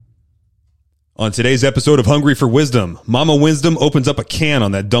On today's episode of Hungry for Wisdom, Mama Wisdom opens up a can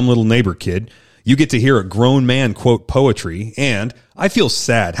on that dumb little neighbor kid. You get to hear a grown man quote poetry, and I feel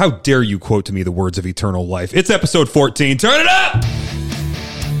sad. How dare you quote to me the words of eternal life? It's episode 14. Turn it up!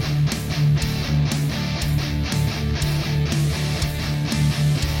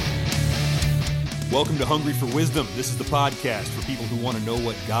 Welcome to Hungry for Wisdom. This is the podcast for people who want to know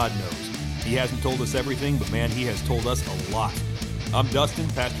what God knows. He hasn't told us everything, but man, he has told us a lot. I'm Dustin,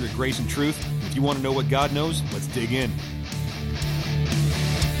 pastor at Grace and Truth. If you want to know what God knows, let's dig in.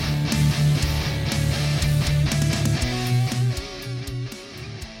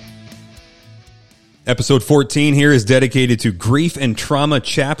 Episode 14 here is dedicated to grief and trauma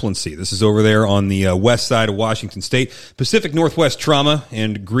chaplaincy. This is over there on the west side of Washington State. Pacific Northwest Trauma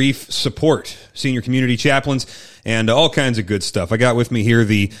and Grief Support, senior community chaplains, and all kinds of good stuff. I got with me here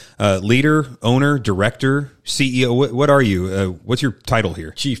the leader, owner, director, CEO. What are you? What's your title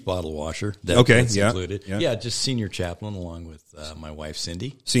here? Chief bottle washer. That's included. Yeah, just senior chaplain along with my wife,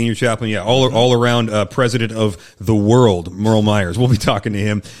 Cindy. Senior chaplain, yeah, all around president of the world, Merle Myers. We'll be talking to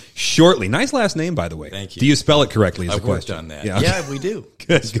him shortly. Nice last name, by the way. Thank you. Do you spell it correctly is the question. I've worked on that. Yeah, we do.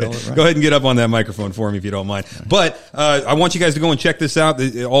 Good. Right. Go ahead and get up on that microphone for me if you don't mind. But I want you guys to go and check this out.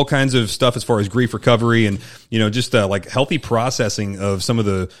 All kinds of stuff as far as grief recovery and, just like healthy processing of some of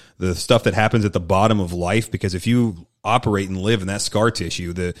the stuff that happens at the bottom of life. Because if you operate and live in that scar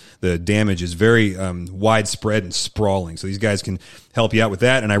tissue, the damage is very widespread and sprawling. So these guys can help you out with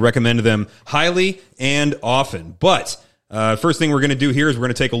that. And I recommend them highly and often. But first thing we're going to do here is we're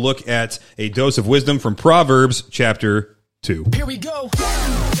going to take a look at a dose of wisdom from Proverbs chapter 2. Here we go.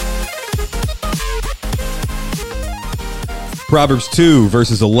 Proverbs 2,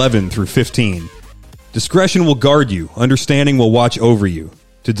 verses 11 through 15. Discretion will guard you. Understanding will watch over you,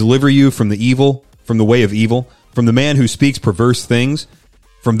 to deliver you from the way of evil, from the man who speaks perverse things,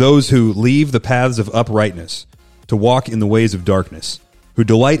 from those who leave the paths of uprightness, to walk in the ways of darkness, who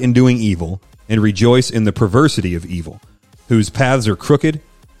delight in doing evil and rejoice in the perversity of evil, whose paths are crooked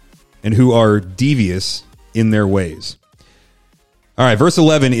and who are devious in their ways. All right, verse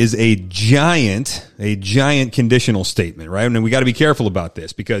 11 is a giant conditional statement, right? And we got to be careful about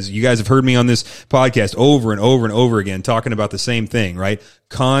this because you guys have heard me on this podcast over and over and over again talking about the same thing, right?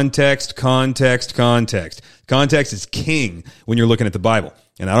 Context. Context is king when you're looking at the Bible.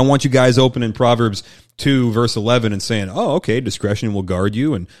 And I don't want you guys opening Proverbs 2, verse 11 and saying, oh, okay, discretion will guard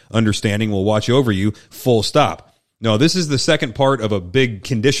you and understanding will watch over you, full stop. No, this is the second part of a big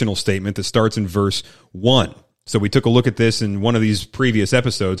conditional statement that starts in verse 1. So we took a look at this in one of these previous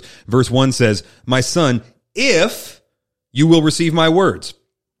episodes. Verse 1 says, my son, if you will receive my words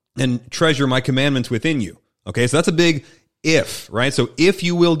and treasure my commandments within you. Okay, so that's a big if, right? So if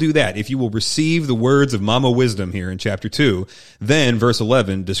you will do that, if you will receive the words of Mama Wisdom here in chapter 2, then verse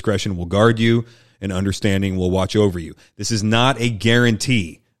 11, discretion will guard you and understanding will watch over you. This is not a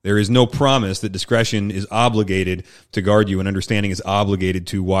guarantee. There is no promise that discretion is obligated to guard you and understanding is obligated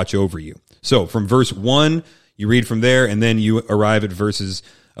to watch over you. So from verse 1, you read from there, and then you arrive at verses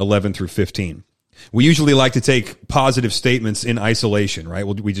 11 through 15. We usually like to take positive statements in isolation, right?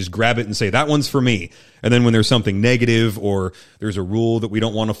 We just grab it and say, that one's for me. And then when there's something negative or there's a rule that we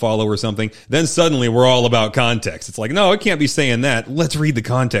don't want to follow or something, then suddenly we're all about context. It's like, no, it can't be saying that. Let's read the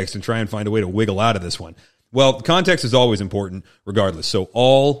context and try and find a way to wiggle out of this one. Well, context is always important regardless. So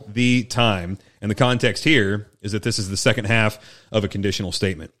all the time. And the context here is that this is the second half of a conditional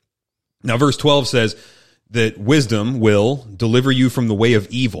statement. Now, verse 12 says that wisdom will deliver you from the way of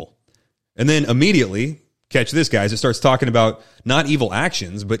evil. And then immediately, catch this, guys, it starts talking about not evil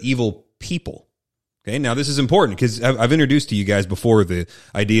actions, but evil people. Okay, now this is important because I've introduced to you guys before the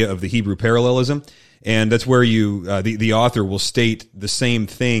idea of the Hebrew parallelism, and that's where the author will state the same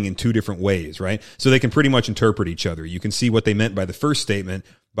thing in two different ways, right? So they can pretty much interpret each other. You can see what they meant by the first statement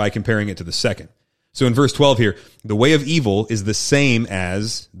by comparing it to the second. So in verse 12 here, the way of evil is the same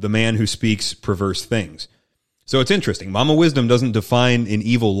as the man who speaks perverse things. So it's interesting. Mama Wisdom doesn't define an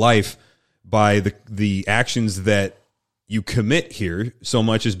evil life by the actions that you commit here so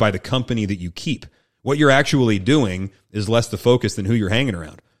much as by the company that you keep. What you're actually doing is less the focus than who you're hanging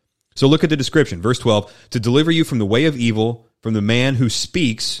around. So look at the description. Verse 12, to deliver you from the way of evil, from the man who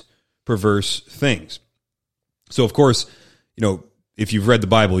speaks perverse things. So, of course, if you've read the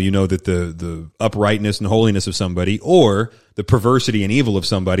Bible, you know that the uprightness and holiness of somebody or the perversity and evil of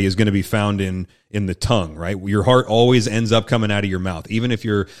somebody is going to be found in the tongue, right? Your heart always ends up coming out of your mouth. Even if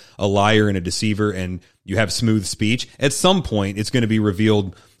you're a liar and a deceiver and you have smooth speech, at some point it's going to be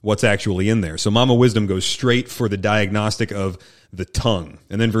revealed what's actually in there. So Mama Wisdom goes straight for the diagnostic of the tongue.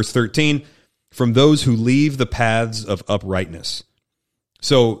 And then verse 13, from those who leave the paths of uprightness.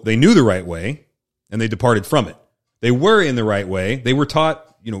 So they knew the right way, and they departed from it. They were in the right way. They were taught,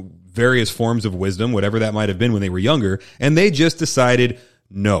 various forms of wisdom, whatever that might have been when they were younger, and they just decided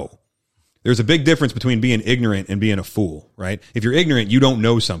no. There's a big difference between being ignorant and being a fool, right? If you're ignorant, you don't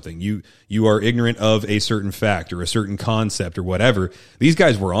know something. You are ignorant of a certain fact or a certain concept or whatever. These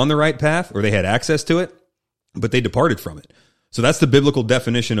guys were on the right path, or they had access to it, but they departed from it. So that's the biblical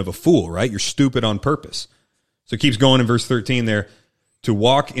definition of a fool, right? You're stupid on purpose. So it keeps going in verse 13 there, to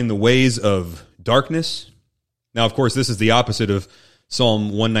walk in the ways of darkness. Now, of course, this is the opposite of Psalm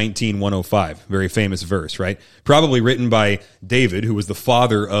 119, 105, very famous verse, right? Probably written by David, who was the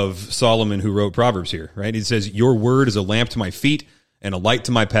father of Solomon, who wrote Proverbs here, right? He says, your word is a lamp to my feet and a light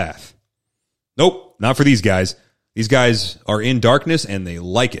to my path. Nope, not for these guys. These guys are in darkness and they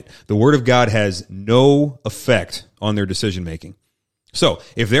like it. The word of God has no effect on their decision-making. So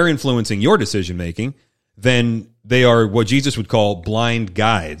if they're influencing your decision-making, then they are what Jesus would call blind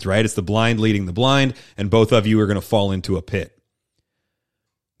guides, right? It's the blind leading the blind, and both of you are going to fall into a pit.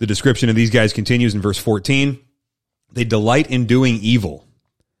 The description of these guys continues in verse 14. They delight in doing evil.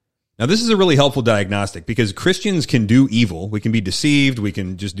 Now, this is a really helpful diagnostic because Christians can do evil. We can be deceived. We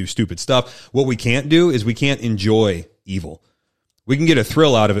can just do stupid stuff. What we can't do is we can't enjoy evil. We can get a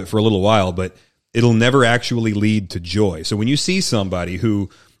thrill out of it for a little while, but it'll never actually lead to joy. So when you see somebody who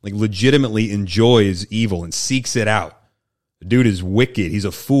legitimately enjoys evil and seeks it out, the dude is wicked. He's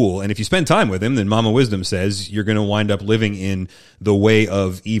a fool. And if you spend time with him, then Mama Wisdom says you're going to wind up living in the way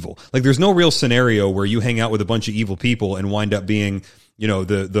of evil. There's no real scenario where you hang out with a bunch of evil people and wind up being,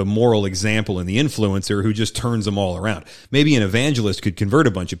 the moral example and the influencer who just turns them all around. Maybe an evangelist could convert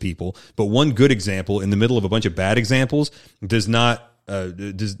a bunch of people, but one good example in the middle of a bunch of bad examples does not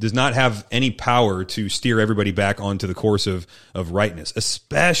have any power to steer everybody back onto the course of rightness.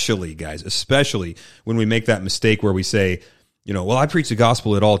 Especially, guys, when we make that mistake where we say, well, I preach the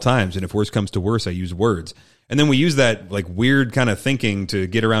gospel at all times, and if worse comes to worse, I use words. And then we use that weird kind of thinking to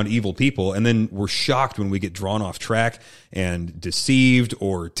get around evil people, and then we're shocked when we get drawn off track and deceived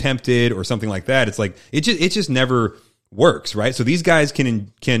or tempted or something like that. It's it just never works, right? So these guys can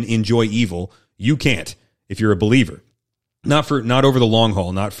enjoy evil. You can't if you're a believer. Not over the long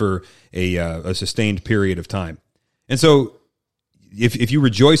haul, not for a sustained period of time. And so if you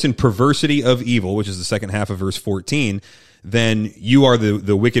rejoice in perversity of evil, which is the second half of verse 14, then you are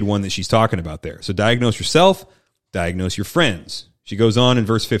the wicked one that she's talking about there. So diagnose yourself, diagnose your friends. She goes on in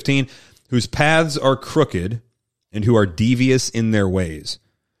verse 15, whose paths are crooked and who are devious in their ways.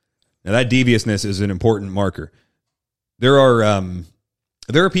 Now that deviousness is an important marker. There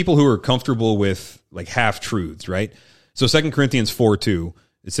are people who are comfortable with half-truths, right? So 2 Corinthians 4:2,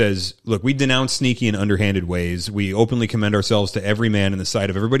 it says, look, we denounce sneaky and underhanded ways. We openly commend ourselves to every man in the sight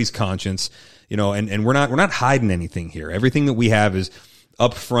of everybody's conscience, and we're not hiding anything here. Everything that we have is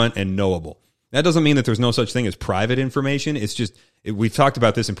upfront and knowable. That doesn't mean that there's no such thing as private information. It's just, we've talked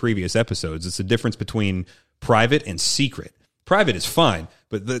about this in previous episodes. It's the difference between private and secret. Private is fine,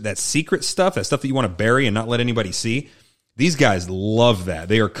 but that secret stuff, that stuff that you want to bury and not let anybody see, these guys love that.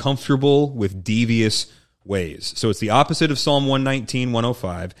 They are comfortable with devious ways. So it's the opposite of Psalm 119,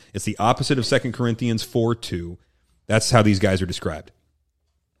 105. It's the opposite of 2 Corinthians 4:2. That's how these guys are described.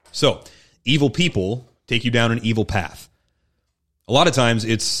 So evil people take you down an evil path. A lot of times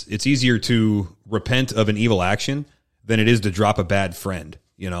it's easier to repent of an evil action than it is to drop a bad friend,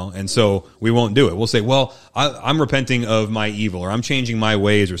 and so we won't do it. We'll say, well, I'm repenting of my evil, or I'm changing my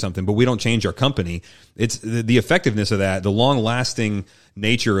ways or something, but we don't change our company. It's the effectiveness of that, the long-lasting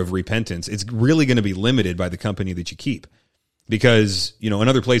nature of repentance, it's really going to be limited by the company that you keep. Because,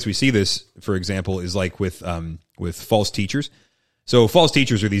 another place we see this, for example, is with false teachers. So false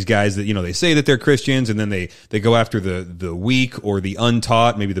teachers are these guys that, they say that they're Christians, and then they go after the weak or the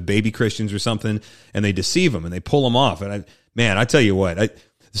untaught, maybe the baby Christians or something, and they deceive them and they pull them off. And I tell you what,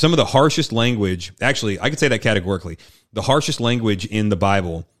 some of the harshest language, actually, I could say that categorically, the harshest language in the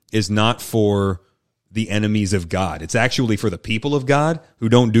Bible is not for the enemies of God. It's actually for the people of God who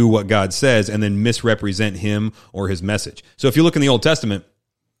don't do what God says and then misrepresent him or his message. So if you look in the Old Testament,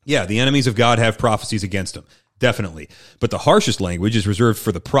 yeah, the enemies of God have prophecies against them, definitely. But the harshest language is reserved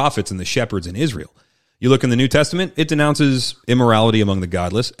for the prophets and the shepherds in Israel. You look in the New Testament, it denounces immorality among the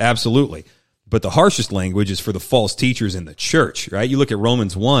godless, absolutely. But the harshest language is for the false teachers in the church, right? You look at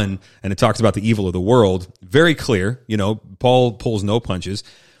Romans 1, and it talks about the evil of the world. Very clear, Paul pulls no punches.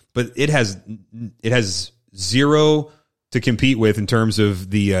 But it has zero to compete with in terms of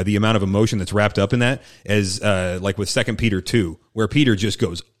the amount of emotion that's wrapped up in that, as with 2 Peter 2, where Peter just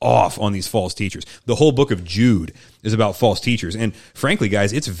goes off on these false teachers. The whole book of Jude is about false teachers. And frankly,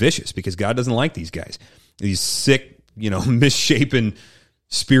 guys, it's vicious because God doesn't like these guys. These sick, misshapen,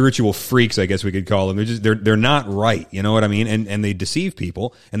 spiritual freaks, I guess we could call them. They're not right. You know what I mean? And they deceive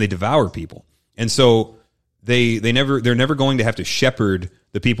people and they devour people. And so they're never going to have to shepherd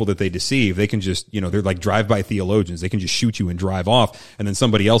the people that they deceive. They can just, they're like drive-by theologians. They can just shoot you and drive off, and then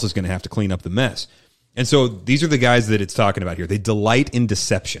somebody else is going to have to clean up the mess. And so these are the guys that it's talking about here. They delight in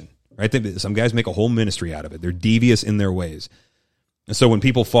deception, right? Some guys make a whole ministry out of it. They're devious in their ways. And so when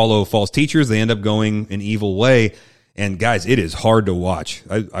people follow false teachers, they end up going an evil way. And guys, it is hard to watch.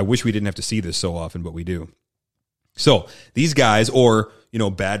 I wish we didn't have to see this so often, but we do. So these guys, or,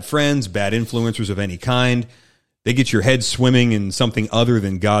 bad friends, bad influencers of any kind, they get your head swimming in something other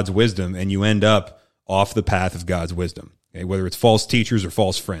than God's wisdom, and you end up off the path of God's wisdom, okay? Whether it's false teachers or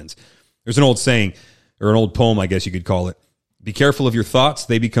false friends. There's an old saying, or an old poem, I guess you could call it. Be careful of your thoughts,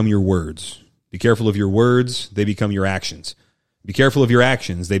 they become your words. Be careful of your words, they become your actions. Be careful of your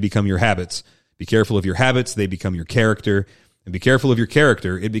actions, they become your habits. Be careful of your habits, they become your character. And be careful of your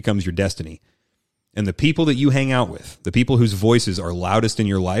character, it becomes your destiny. And the people that you hang out with, the people whose voices are loudest in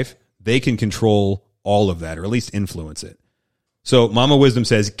your life, they can control all of that, or at least influence it. So Mama Wisdom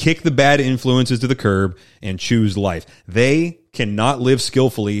says, kick the bad influences to the curb and choose life. They cannot live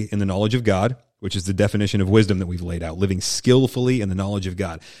skillfully in the knowledge of God, which is the definition of wisdom that we've laid out, living skillfully in the knowledge of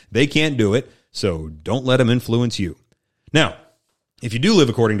God. They can't do it, so don't let them influence you. Now, if you do live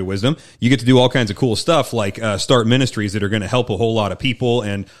according to wisdom, you get to do all kinds of cool stuff, like start ministries that are going to help a whole lot of people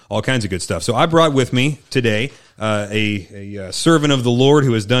and all kinds of good stuff. So I brought with me today a servant of the Lord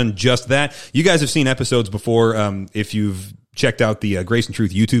who has done just that. You guys have seen episodes before, if you've checked out the Grace and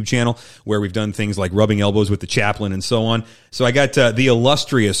Truth YouTube channel, where we've done things like rubbing elbows with the chaplain and so on. So I got the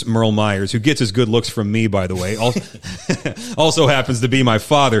illustrious Merle Myers, who gets his good looks from me, by the way, also happens to be my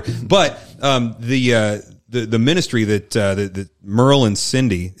father. But the ministry that Merle and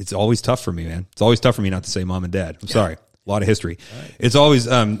Cindy, it's always tough for me, man. It's always tough for me not to say mom and dad. I'm sorry. A lot of history. Right. It's always,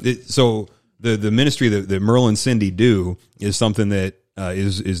 so the ministry that Merle and Cindy do is something that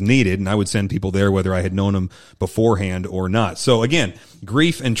is needed, and I would send people there whether I had known them beforehand or not. So again,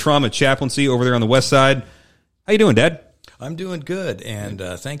 grief and trauma chaplaincy over there on the west side. How you doing, Dad? I'm doing good, and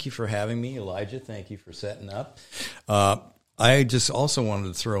thank you for having me, Elijah. Thank you for setting up. I just also wanted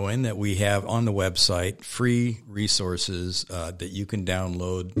to throw in that we have on the website free resources that you can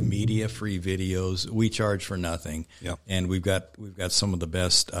download, media, free videos. We charge for nothing, and we've got some of the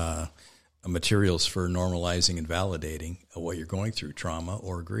best materials for normalizing and validating what you're going through, trauma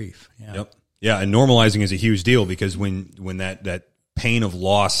or grief. Yeah, and normalizing is a huge deal, because when that pain of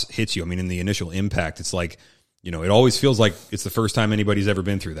loss hits you, I mean, in the initial impact, it's like, it always feels like it's the first time anybody's ever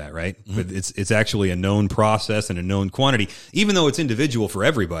been through that, right? Mm-hmm. But it's actually a known process and a known quantity. Even though it's individual for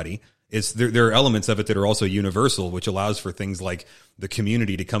everybody, there are elements of it that are also universal, which allows for things like the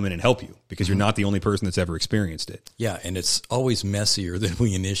community to come in and help you, because you're not the only person that's ever experienced it. Yeah, and it's always messier than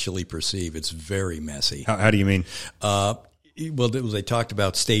we initially perceive. It's very messy. How do you mean? Well, they talked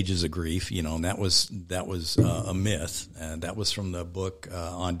about stages of grief, and that was a myth, and that was from the book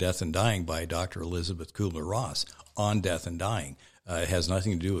On Death and Dying by Dr. Elizabeth Kubler-Ross. On Death and Dying, it has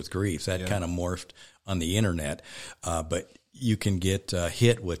nothing to do with grief. That kind of morphed on the internet, but you can get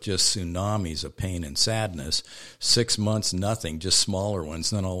hit with just tsunamis of pain and sadness. 6 months, nothing, just smaller ones.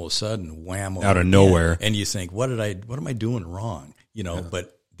 Then all of a sudden, wham! Out of nowhere, and you think, what am I doing wrong?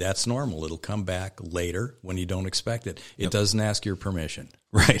 But that's normal. It'll come back later when you don't expect it. It doesn't ask your permission,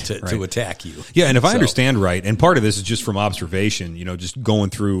 to attack you. Yeah, and if I understand right, and part of this is just from observation, just going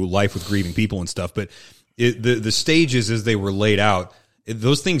through life with grieving people and stuff, but the stages as they were laid out,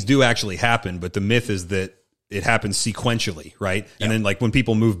 those things do actually happen, but the myth is that it happens sequentially, right? Yep. And then, like, when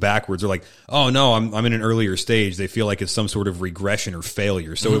people move backwards, they're like, oh, no, I'm in an earlier stage. They feel like it's some sort of regression or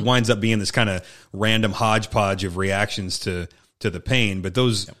failure. So it winds up being this kind of random hodgepodge of reactions to the pain. But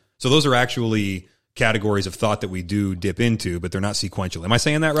those are actually categories of thought that we do dip into, but they're not sequential. Am I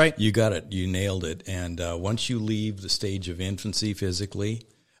saying that right? You got it. You nailed it. And once you leave the stage of infancy physically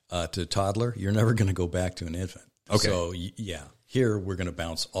to toddler, you're never going to go back to an infant. Okay. So, here we're going to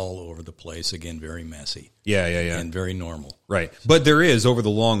bounce all over the place. Again, very messy. Yeah. And very normal. Right. But there is, over the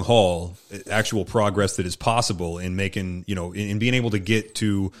long haul, actual progress that is possible in making, in being able to get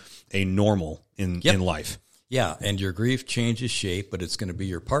to a normal in life. Yeah, and your grief changes shape, but it's going to be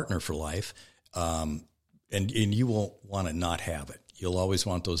your partner for life, and you won't want to not have it. You'll always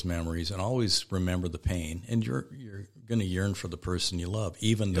want those memories and always remember the pain, and you're going to yearn for the person you love,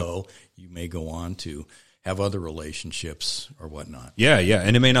 even though you may go on to have other relationships or whatnot. Yeah,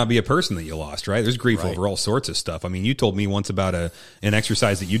 and it may not be a person that you lost, right? There's grief over all sorts of stuff. I mean, you told me once about an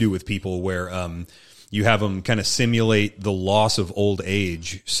exercise that you do with people where you have them kind of simulate the loss of old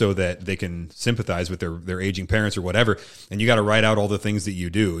age so that they can sympathize with their aging parents or whatever. And you got to write out all the things that you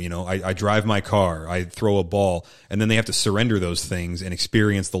do. You know, I drive my car, I throw a ball, and then they have to surrender those things and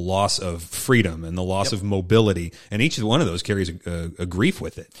experience the loss of freedom and the loss of mobility. And each one of those carries a grief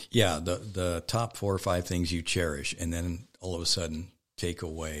with it. Yeah, the top 4 or 5 things you cherish, and then all of a sudden take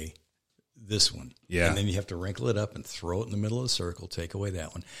away this one. Yeah. And then you have to wrinkle it up and throw it in the middle of the circle, take away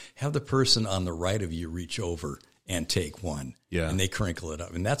that one. Have the person on the right of you reach over and take one. Yeah. And they crinkle it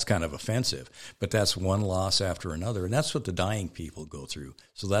up. And that's kind of offensive. But that's one loss after another. And that's what the dying people go through.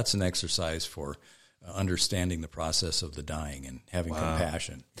 So that's an exercise for understanding the process of the dying and having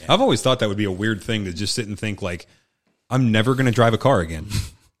compassion. I've always thought that would be a weird thing to just sit and think, like, I'm never going to drive a car again.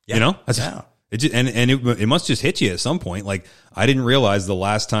 Yeah. You know? Yeah. It must just hit you at some point. Like, I didn't realize the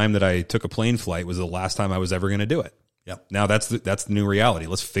last time that I took a plane flight was the last time I was ever going to do it. Yep. Now that's the new reality.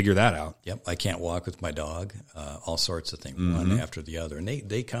 Let's figure that out. Yep. I can't walk with my dog. All sorts of things, one after the other, and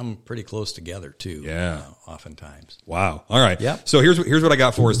they come pretty close together too. Yeah. Oftentimes. Wow. All right. Yeah. So here's what I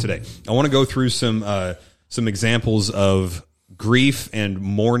got for us today. I want to go through some examples of grief and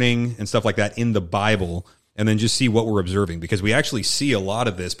mourning and stuff like that in the Bible, and then just see what we're observing, because we actually see a lot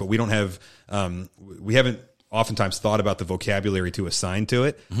of this, but we don't have we haven't oftentimes thought about the vocabulary to assign to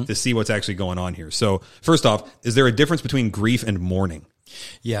it to see what's actually going on here. So first off, is there a difference between grief and mourning?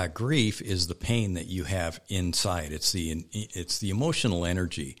 Yeah, grief is the pain that you have inside. It's the emotional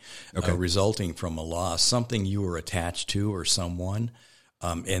energy resulting from a loss, something you were attached to or someone,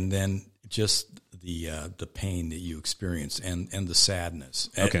 and then just the pain that you experience and the sadness,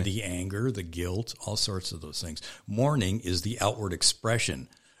 the anger, the guilt, all sorts of those things. Mourning is the outward expression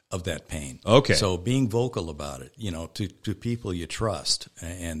of that pain. Okay. So being vocal about it, to people you trust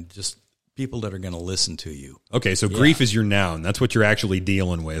and just people that are going to listen to you. Okay, so grief is your noun. That's what you're actually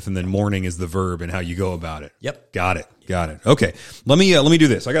dealing with, and then mourning is the verb and how you go about it. Yep. Got it. Okay. Let me do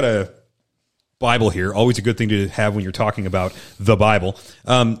this. I got a Bible here. Always a good thing to have when you're talking about the Bible.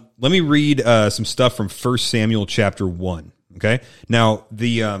 Let me read some stuff from 1 Samuel chapter 1. Okay. Now,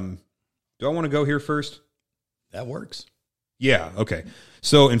 do I want to go here first? That works. Yeah. Okay.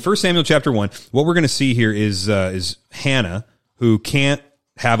 So in 1 Samuel chapter 1, what we're going to see here is Hannah, who can't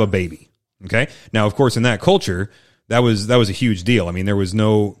have a baby. Okay. Now, of course, in that culture, that was a huge deal. I mean, there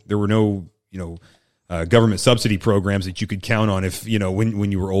were no government subsidy programs that you could count on if,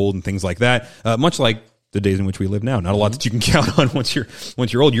 when you were old and things like that. Much like the days in which we live now, not a lot that you can count on once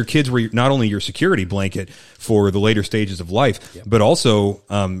you're old. Your kids were not only your security blanket for the later stages of life, but also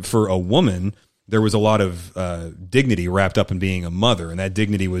for a woman, there was a lot of dignity wrapped up in being a mother, and that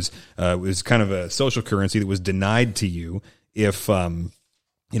dignity was kind of a social currency that was denied to you if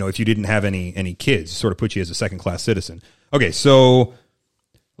you didn't have any kids. Sort of put you as a second-class citizen. Okay, so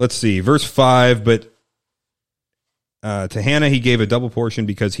let's see, verse 5. But to Hannah he gave a double portion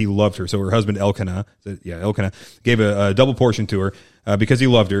because he loved her. So her husband Elkanah gave a double portion to her because he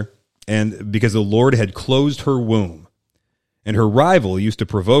loved her, and because the Lord had closed her womb. And her rival used to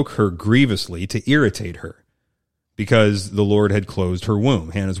provoke her grievously to irritate her, because the Lord had closed her womb,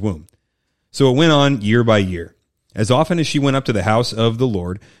 Hannah's womb. So it went on year by year. As often as she went up to the house of the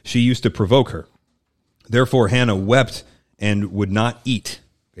Lord, she used to provoke her. Therefore Hannah wept and would not eat.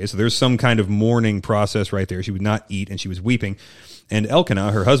 Okay, so there's some kind of mourning process right there. She would not eat, and she was weeping. And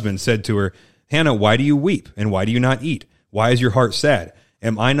Elkanah, her husband, said to her, Hannah, why do you weep, and why do you not eat? Why is your heart sad?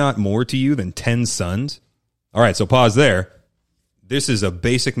 Am I not more to you than 10 sons? All right, so pause there. This is a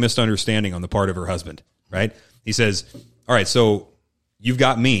basic misunderstanding on the part of her husband, right? He says, all right, so you've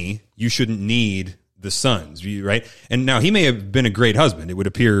got me. You shouldn't need the sons, right? And now he may have been a great husband. It would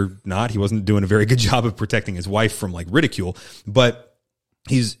appear not. He wasn't doing a very good job of protecting his wife from ridicule, but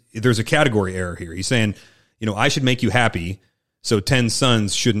there's a category error here. He's saying, I should make you happy, so 10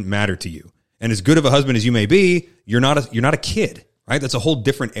 sons shouldn't matter to you. And as good of a husband as you may be, you're not a kid. Right? That's a whole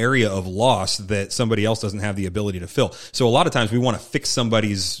different area of loss that somebody else doesn't have the ability to fill. So a lot of times we want to fix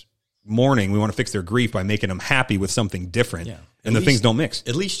somebody's mourning. We want to fix their grief by making them happy with something different. Yeah. And things don't mix.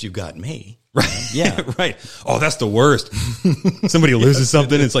 At least you got me. Right. Yeah. Right. Oh, that's the worst. Somebody loses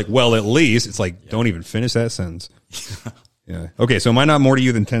something. It's like, well, at least. It's like, don't even finish that sentence. Yeah. Okay. So am I not more to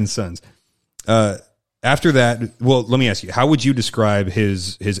you than 10 sons? After that, well, let me ask you, how would you describe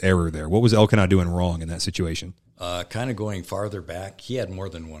his error there? What was Elkanah doing wrong in that situation? Kind of going farther back, he had more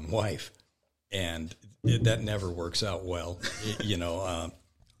than one wife, and that never works out well.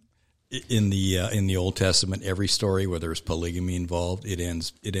 In the Old Testament, every story where there's polygamy involved, it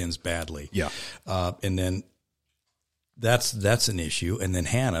ends badly. Yeah, and then that's an issue. And then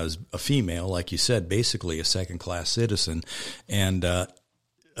Hannah is a female, like you said, basically a second class citizen, and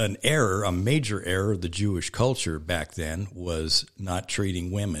an error, a major error of the Jewish culture back then was not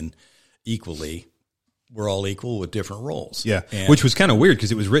treating women equally. We're all equal with different roles. Yeah, which was kind of weird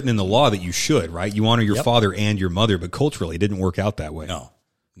because it was written in the law that you should, right? You honor your father and your mother, but culturally it didn't work out that way.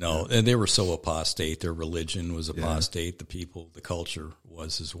 No, and they were so apostate. Their religion was apostate. The people, the culture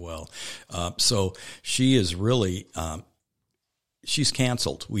was as well. So she is really, she's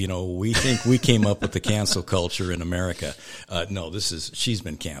canceled. We think we came up with the cancel culture in America. No, she's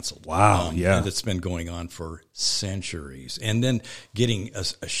been canceled. Wow, And it's been going on for centuries. And then getting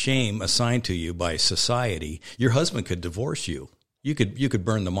a shame assigned to you by society. Your husband could divorce you. You could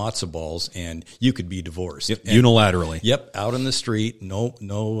burn the matzah balls and you could be divorced. Yep, unilaterally. Yep, out in the street,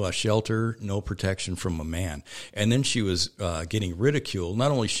 no shelter, no protection from a man. And then she was getting ridicule,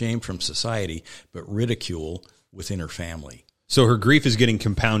 not only shame from society, but ridicule within her family. So her grief is getting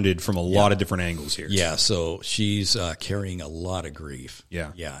compounded from a lot of different angles here. Yeah, so she's carrying a lot of grief.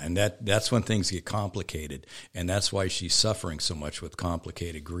 Yeah. And that's when things get complicated, and that's why she's suffering so much with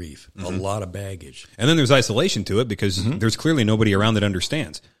complicated grief. A lot of baggage. And then there's isolation to it because there's clearly nobody around that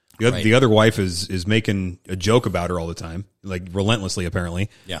understands. The other wife is making a joke about her all the time, like relentlessly apparently,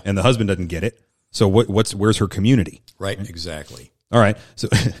 and the husband doesn't get it. So where's her community? Right, exactly. All right. So,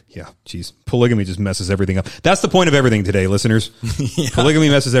 polygamy just messes everything up. That's the point of everything today, listeners. Polygamy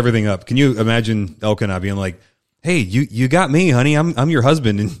messes everything up. Can you imagine Elkanah being like, hey, you got me, honey. I'm your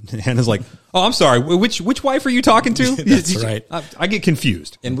husband. And Hannah's like, oh, I'm sorry. Which wife are you talking to? That's right. I get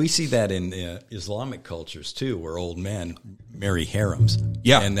confused. And we see that in Islamic cultures, too, where old men marry harems.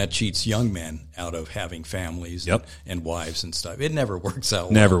 Yeah. And that cheats young men out of having families and wives and stuff. It never works out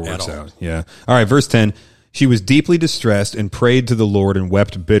well. Never works out. Yeah. All right. Verse 10. She was deeply distressed and prayed to the Lord and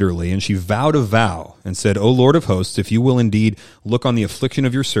wept bitterly. And she vowed a vow and said, O Lord of hosts, if you will indeed look on the affliction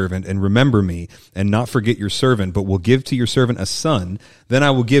of your servant and remember me and not forget your servant, but will give to your servant a son, then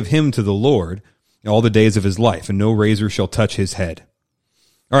I will give him to the Lord all the days of his life, and no razor shall touch his head.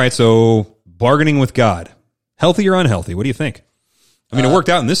 All right, so bargaining with God. Healthy or unhealthy? What do you think? I mean, it worked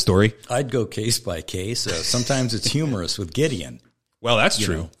out in this story. I'd go case by case. Sometimes it's humorous with Gideon. Well, that's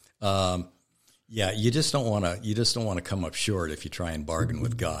true. Yeah, you just don't want to come up short if you try and bargain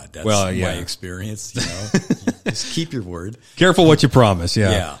with God. That's my experience. Just keep your word. Careful what you promise.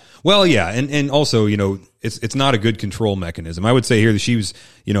 Yeah. Yeah. Well, yeah, and also, it's not a good control mechanism. I would say here that she was,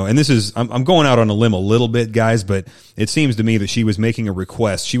 and this is, I'm going out on a limb a little bit, guys, but it seems to me that she was making a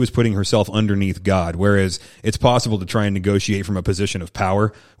request. She was putting herself underneath God, whereas it's possible to try and negotiate from a position of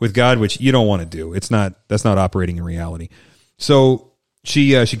power with God, which you don't want to do. That's not operating in reality. So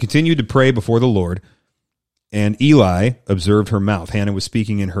she continued to pray before the Lord, and Eli observed her mouth. Hannah was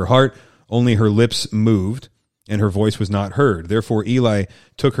speaking in her heart, only her lips moved, and her voice was not heard. Therefore Eli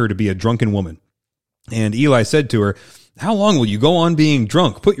took her to be a drunken woman. And Eli said to her, how long will you go on being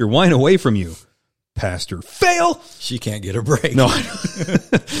drunk? Put your wine away from you. Pastor, fail! She can't get a break. No.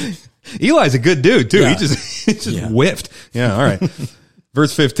 Eli's a good dude, too. Yeah. He just whiffed. Yeah, all right.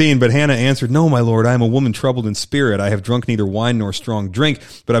 Verse 15, but Hannah answered, no, my Lord, I am a woman troubled in spirit. I have drunk neither wine nor strong drink,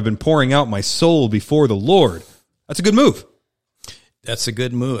 but I've been pouring out my soul before the Lord. That's a good move. That's a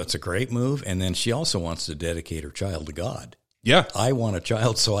good move. It's a great move. And then she also wants to dedicate her child to God. Yeah. I want a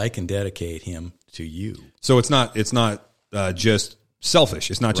child so I can dedicate him to you. So it's not just selfish.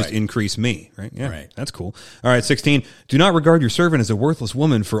 It's not just increase me, right? Yeah, right. That's cool. All right, 16, do not regard your servant as a worthless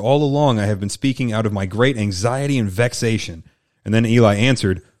woman, for all along I have been speaking out of my great anxiety and vexation. And then Eli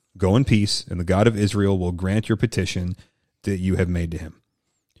answered, go in peace, and the God of Israel will grant your petition that you have made to him.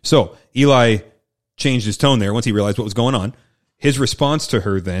 So Eli changed his tone there once he realized what was going on. His response to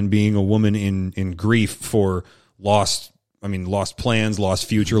her then, being a woman in grief for lost plans, lost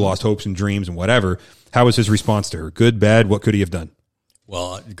future, lost hopes and dreams and whatever, how was his response to her? Good, bad? What could he have done?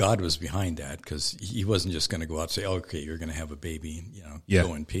 Well, God was behind that because he wasn't just going to go out and say, okay, you're going to have a baby and,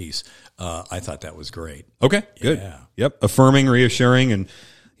 go in peace. I thought that was great. Okay, good. Yeah. Yep, affirming, reassuring, and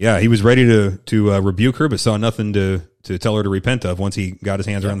he was ready to rebuke her, but saw nothing to tell her to repent of once he got his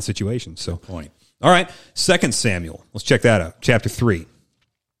hands around the situation. So, good point. All right, 2 Samuel. Let's check that out. Chapter 3.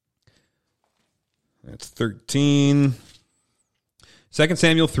 That's 13. 2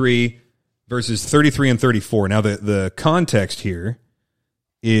 Samuel 3, verses 33 and 34. Now, the context here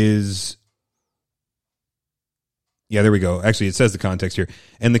is, there we go. Actually, it says the context here.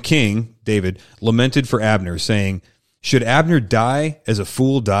 And the king, David, lamented for Abner, saying, should Abner die as a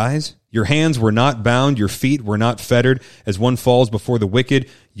fool dies? Your hands were not bound, your feet were not fettered. As one falls before the wicked,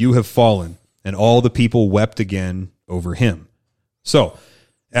 you have fallen. And all the people wept again over him. So,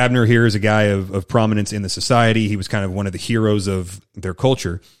 Abner here is a guy of prominence in the society. He was kind of one of the heroes of their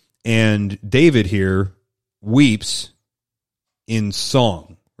culture. And David here weeps in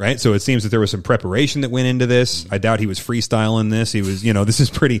song, right? So it seems that there was some preparation that went into this. I doubt he was freestyling this. He was, this is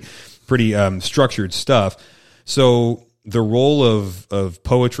pretty structured stuff. So the role of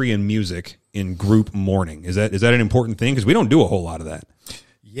poetry and music in group mourning, is that an important thing? Because we don't do a whole lot of that.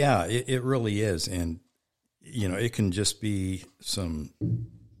 Yeah, it really is. And, it can just be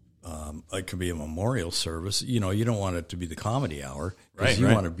it could be a memorial service. You don't want it to be the comedy hour, because you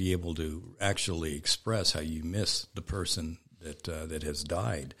want to be able to actually express how you miss the person that has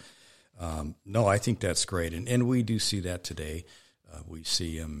died. No, I think that's great. And we do see that today. We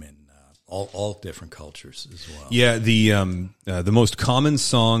see them in all different cultures as well. Yeah, the most common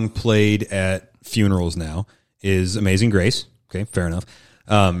song played at funerals now is Amazing Grace. Okay, fair enough.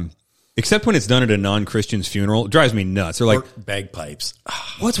 Except when it's done at a non-Christian's funeral. It drives me nuts. They're like, or bagpipes.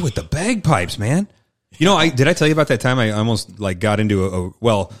 What's with the bagpipes, man? Did I tell you about that time I almost got into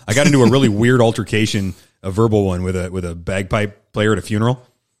I got into a really weird altercation, a verbal one with a bagpipe player at a funeral.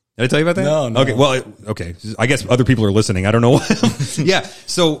 Did I tell you about that? No. Okay. Well, okay. I guess other people are listening. I don't know. Yeah.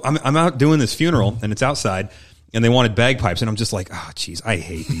 So I'm out doing this funeral and it's outside and they wanted bagpipes and I'm just like, oh, geez, I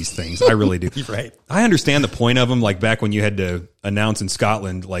hate these things. I really do. Right. I understand the point of them. Like back when you had to announce in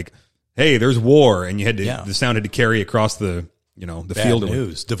Scotland, like, hey, there's war, and you had to the sound had to carry across the the Bad field.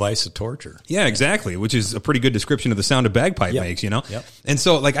 News, device of torture. Yeah, exactly. Which is a pretty good description of the sound a bagpipe makes. Yep. And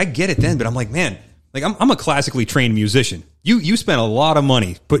so I get it then, but I'm like, man, I'm a classically trained musician. You spent a lot of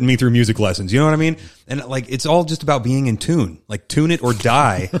money putting me through music lessons. You know what I mean? And it's all just about being in tune. Like tune it or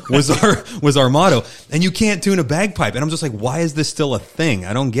die was our motto. And you can't tune a bagpipe. And I'm just like, why is this still a thing?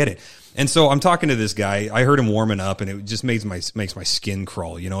 I don't get it. And so I'm talking to this guy. I heard him warming up, and it just makes my skin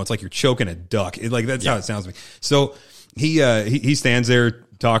crawl. It's like you're choking a duck. That's how it sounds to me. So he stands there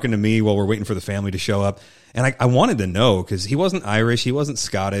talking to me while we're waiting for the family to show up. And I wanted to know, because he wasn't Irish, he wasn't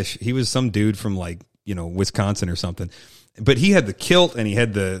Scottish, he was some dude from Wisconsin or something. But he had the kilt and he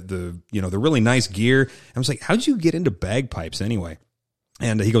had the really nice gear. I was like, how'd you get into bagpipes anyway?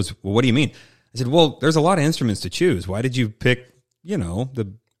 And he goes, well, what do you mean? I said, well, there's a lot of instruments to choose. Why did you pick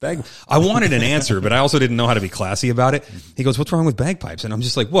the bag? I wanted an answer, but I also didn't know how to be classy about it. He goes, what's wrong with bagpipes? And I'm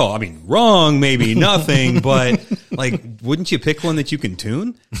just like, well, I mean, wrong, maybe nothing, but wouldn't you pick one that you can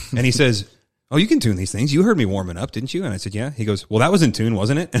tune? And he says, oh, you can tune these things. You heard me warming up, didn't you? And I said, yeah. He goes, well, that was in tune,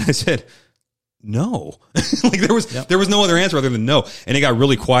 wasn't it? And I said, no. There was no other answer other than no. And he got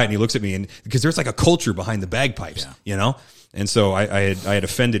really quiet and he looks at me, and because there's a culture behind the bagpipes, And so I had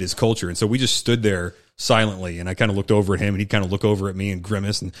offended his culture. And so we just stood there silently, and I kind of looked over at him, and he'd kind of look over at me and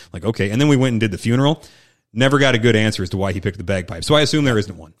grimace, and okay. And then we went and did the funeral. Never got a good answer as to why he picked the bagpipe. So I assume there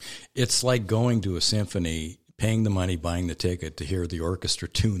isn't one. It's like going to a symphony, paying the money, buying the ticket to hear the orchestra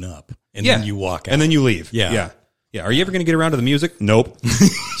tune up, and then you walk out. And then you leave. Yeah. Are you ever going to get around to the music? Nope.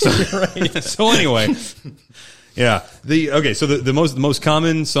 So anyway, yeah. So the most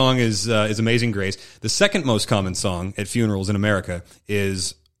common song is Amazing Grace. The second most common song at funerals in America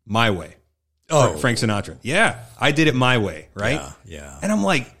is My Way. Oh, Frank Sinatra. Yeah, I did it my way, right? Yeah. And I'm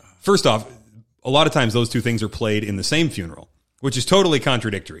like, first off, a lot of times those two things are played in the same funeral, which is totally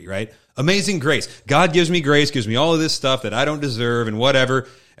contradictory, right? Amazing Grace. God gives me grace, gives me all of this stuff that I don't deserve and whatever.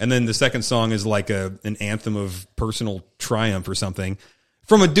 And then the second song is like an anthem of personal triumph or something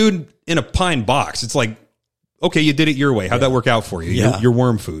from a dude in a pine box. It's like, okay, you did it your way. How'd that work out for you? Yeah. Your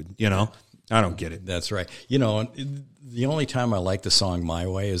worm food, I don't get it. That's right. The only time I liked the song My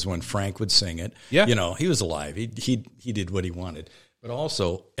Way is when Frank would sing it. Yeah. He was alive. He did what he wanted. But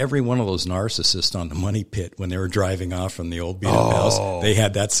also, every one of those narcissists on the Money Pit, when they were driving off from the old beat-up house, they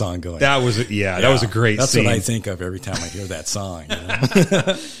had that song going. That was that was a great That's scene. What I think of every time I hear that song.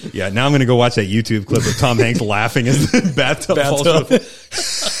 Yeah, now I'm going to go watch that YouTube clip of Tom Hanks laughing as the bathtub falls over.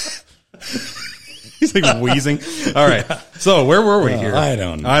 He's like wheezing. All right. So where were we here? I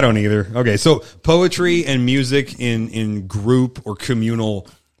don't know. I don't either. Okay. So poetry and music in group or communal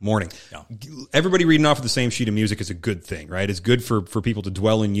mourning. Yeah. Everybody reading off of the same sheet of music is a good thing, right? It's good for people to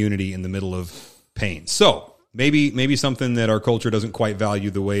dwell in unity in the middle of pain. So maybe something that our culture doesn't quite value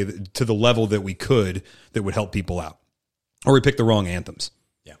to the level that we could, that would help people out. Or we pick the wrong anthems.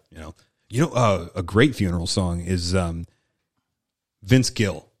 Yeah. A great funeral song is Vince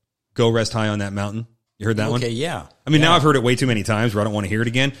Gill, Go Rest High on That Mountain. You heard that one? Okay, yeah. I mean, now I've heard it way too many times where I don't want to hear it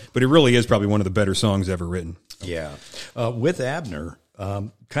again, but it really is probably one of the better songs ever written. Yeah. With Abner,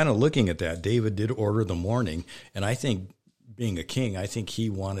 kind of looking at that, David did order the mourning, and I think, being a king, I think he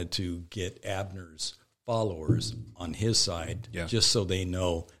wanted to get Abner's followers on his side, just so they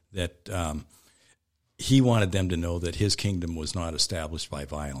know that he wanted them to know that his kingdom was not established by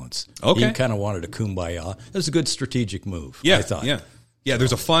violence. Okay. He kind of wanted a kumbaya. It was a good strategic move, I thought. Yeah. Yeah,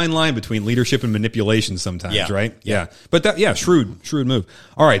 there's a fine line between leadership and manipulation sometimes, Yeah. right? Yeah. But shrewd move.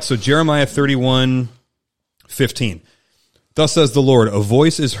 All right, so Jeremiah 31:15. Thus says the Lord, a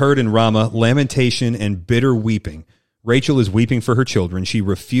voice is heard in Ramah, lamentation and bitter weeping. Rachel is weeping for her children. She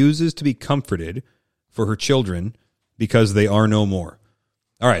refuses to be comforted for her children because they are no more.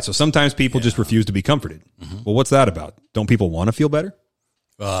 All right, so sometimes people just refuse to be comforted. Well, what's that about? Don't people want to feel better?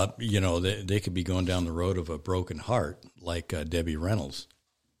 They could be going down the road of a broken heart, like Debbie Reynolds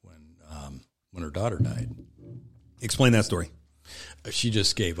when her daughter died. Explain that story. She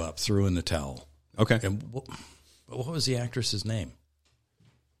just gave up, threw in the towel. Okay. And what was the actress's name?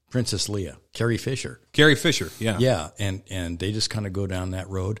 Princess Leia, Carrie Fisher. Carrie Fisher, yeah. Yeah, and they just kind of go down that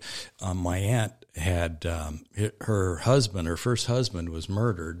road. My aunt had her first husband was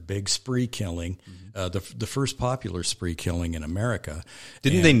murdered, big spree killing, the first popular spree killing in America.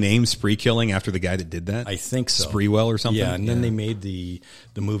 Didn't they name spree killing after the guy that did that? I think so. Spreewell or something? Yeah, and then they made the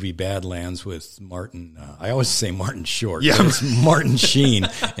movie Badlands with Martin, I always say Martin Short. Yeah. But it's Martin Sheen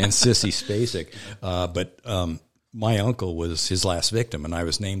and Sissy Spacek. But my uncle was his last victim, and I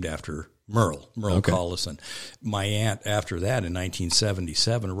was named after Merle Collison. My aunt, after that, in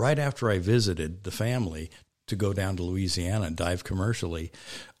 1977, right after I visited the family to go down to Louisiana and dive commercially,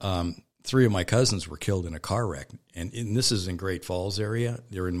 3 of my cousins were killed in a car wreck. And this is in Great Falls area.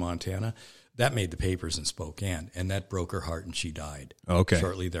 They're in Montana. That made the papers in Spokane, and that broke her heart, and she died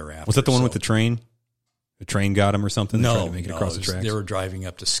shortly thereafter. Was that the one with the train? The train got him or something? No, to make it across the tracks? They were driving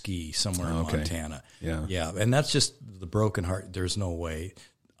up to ski somewhere in Montana. Yeah, and that's just the broken heart. There's no way.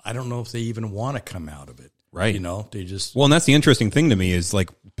 I don't know if they even want to come out of it. Right. They just... Well, and that's the interesting thing to me is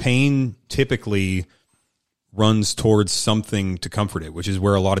like pain typically runs towards something to comfort it, which is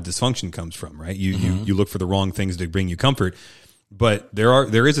where a lot of dysfunction comes from, right? You look for the wrong things to bring you comfort, but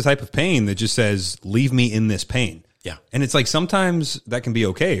there is a type of pain that just says, leave me in this pain. Yeah. And it's like sometimes that can be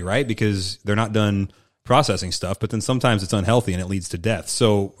okay, right? Because they're not done processing stuff, but then sometimes it's unhealthy and it leads to death.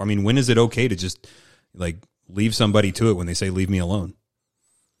 So, I mean, when is it okay to just like leave somebody to it when they say, leave me alone?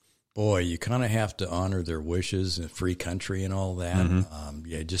 Boy, you kind of have to honor their wishes and free country and all that.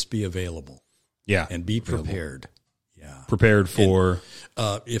 Just be available. Yeah. And be prepared. Yeah. Prepared for...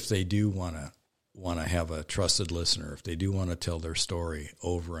 And, if they do want to have a trusted listener, if they do want to tell their story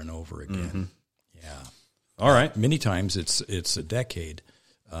over and over again. Yeah. All right. Many times it's a decade,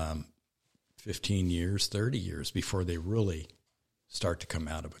 15 years, 30 years before they really start to come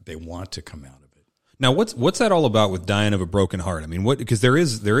out of it. They want to come out of it. Now, what's that all about with dying of a broken heart? I mean, because there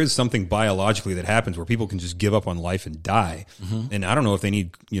is something biologically that happens where people can just give up on life and die. And I don't know if they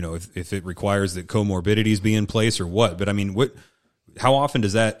need, if it requires that comorbidities be in place or what. But I mean, how often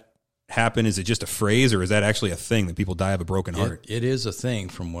does that happen? Is it just a phrase, or is that actually a thing that people die of a broken heart? It is a thing,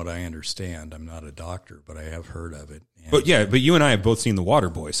 from what I understand. I'm not a doctor, but I have heard of it. And but you and I have both seen The Water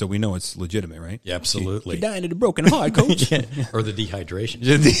Boy, so we know it's legitimate, right? Yeah, absolutely. She died of a broken heart, Coach. Or the dehydration.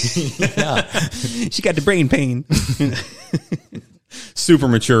 She got the brain pain. Super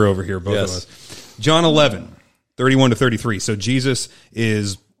mature over here, both of us. John 11:31-33. So Jesus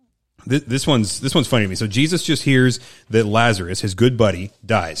is... This one's funny to me. So Jesus just hears that Lazarus, his good buddy,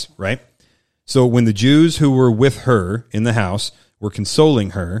 dies, right? So when the Jews who were with her in the house were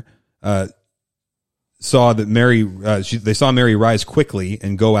consoling her, saw that they saw Mary rise quickly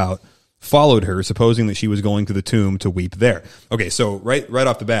and go out, followed her, supposing that she was going to the tomb to weep there. Okay, so right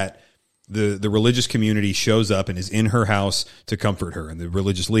off the bat, the religious community shows up and is in her house to comfort her, and the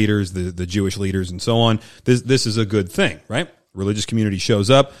religious leaders, the Jewish leaders, and so on. This is a good thing, right? Religious community shows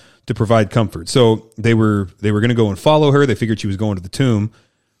up to provide comfort. So they were going to go and follow her. They figured she was going to the tomb.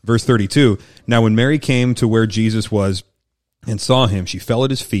 Verse 32, now when Mary came to where Jesus was and saw him, she fell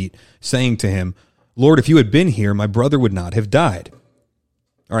at his feet, saying to him, Lord, if you had been here, my brother would not have died.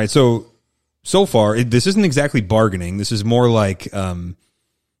 All right, so far, this isn't exactly bargaining. This is more like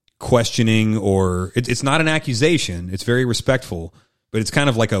questioning, or it's not an accusation. It's very respectful, but it's kind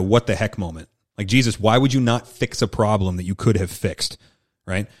of like a what the heck moment. Like, Jesus, why would you not fix a problem that you could have fixed?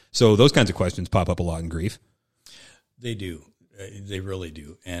 Right? So those kinds of questions pop up a lot in grief. They do. They really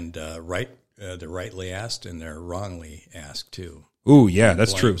do. And they're rightly asked, and they're wrongly asked too. Ooh, yeah,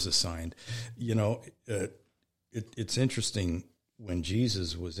 that's true. Assigned. It's interesting, when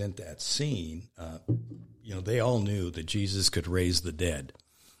Jesus was in that scene, they all knew that Jesus could raise the dead.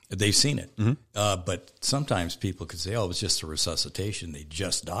 They've seen it. But sometimes people could say, oh, it was just a resuscitation. They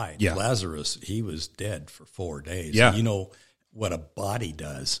just died. Yeah. Lazarus, he was dead for 4 days. Yeah. And what a body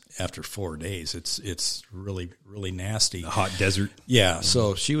does after 4 days. It's really, really nasty. A hot desert. Yeah,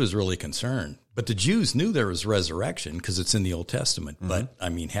 so she was really concerned. But the Jews knew there was resurrection because it's in the Old Testament. But, I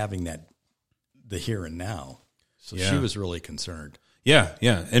mean, having the here and now. So she was really concerned. Yeah,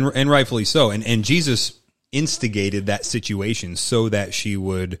 yeah, and rightfully so. And Jesus instigated that situation so that she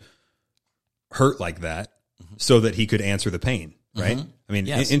would hurt like that, so that he could answer the pain, right? I mean,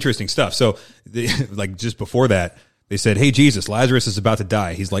 Yes. interesting stuff. So, like just before that, they said, "Hey, Jesus, Lazarus is about to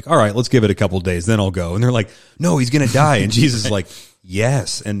die." He's like, "All right, let's give it a couple days, then I'll go." And they're like, "No, he's going to die." And Jesus is like,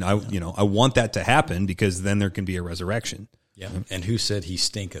 "Yes," and I want that to happen because then there can be a resurrection. Yeah. And who said he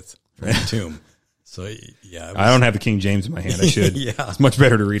stinketh from the tomb? So, yeah. I don't have the King James in my hand. I should. Yeah. It's much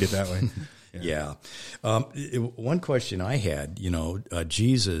better to read it that way. Yeah. One question I had,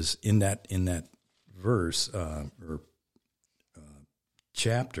 Jesus in that verse or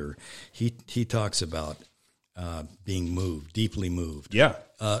chapter, he talks about being moved, deeply moved. Yeah.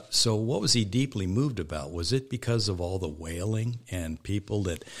 So what was he deeply moved about? Was it because of all the wailing and people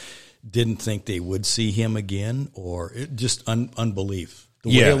that didn't think they would see him again, or just unbelief?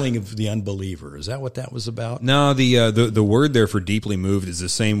 The wailing of the unbeliever. Is that what that was about? No, the word there for deeply moved is the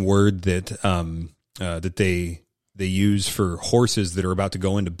same word that that they use for horses that are about to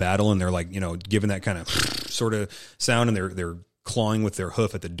go into battle, and they're like, giving that kind of sort of sound, and they're clawing with their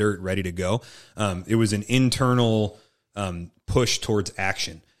hoof at the dirt, ready to go. It was an internal push towards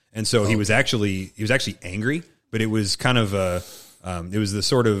action, and so he was actually angry, but it was kind of it was the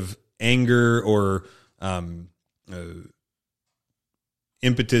sort of anger or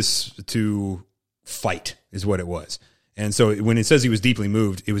impetus to fight is what it was. And so when it says he was deeply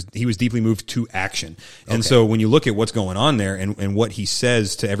moved, he was deeply moved to action. And so when you look at what's going on there and what he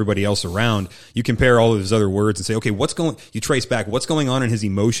says to everybody else around, you compare all of his other words and say, okay, you trace back what's going on in his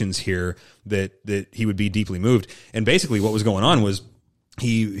emotions here that he would be deeply moved. And basically what was going on was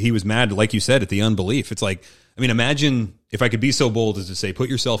he was mad, like you said, at the unbelief. It's like, I mean, imagine if I could be so bold as to say, put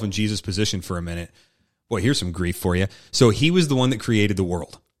yourself in Jesus' position for a minute. Boy, here's some grief for you. So he was the one that created the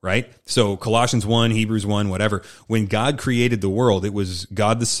world, right? So Colossians 1, Hebrews 1, whatever. When God created the world, it was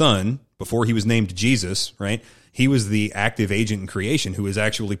God the Son, before he was named Jesus, right? He was the active agent in creation who was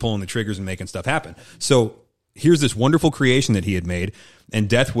actually pulling the triggers and making stuff happen. So here's this wonderful creation that he had made, and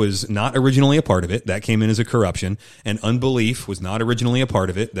death was not originally a part of it. That came in as a corruption. And unbelief was not originally a part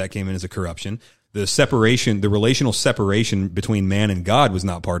of it. That came in as a corruption. The separation, the relational separation between man and God was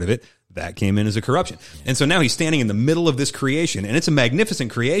not part of it. That came in as a corruption. And so now he's standing in the middle of this creation, and it's a magnificent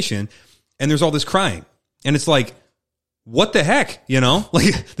creation, and there's all this crying. And it's like, what the heck,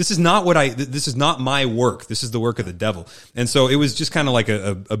 Like, this is not my work. This is the work of the devil. And so it was just kind of like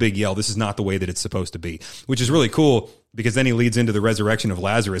a big yell. This is not the way that it's supposed to be, which is really cool, because then he leads into the resurrection of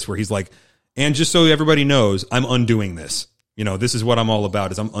Lazarus, where he's like, and just so everybody knows, I'm undoing this. This is what I'm all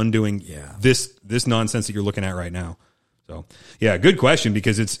about, is I'm undoing this nonsense that you're looking at right now. So, yeah, good question,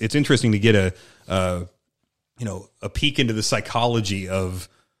 because it's interesting to get a peek into the psychology of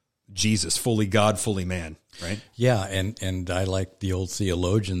Jesus, fully God, fully man, right? Yeah, and I like the old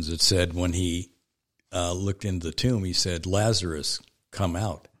theologians that said when he looked into the tomb, he said, Lazarus, come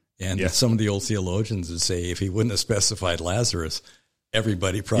out. And some of the old theologians would say if he wouldn't have specified Lazarus,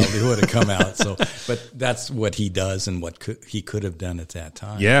 everybody probably would have come out. So, but that's what he does and what he could have done at that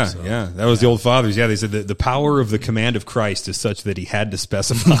time. Yeah, so, that was the old fathers. Yeah, they said that the power of the command of Christ is such that he had to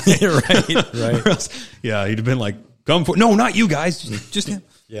specify. right. Else, he'd have been like, come for, no, not you guys, just him.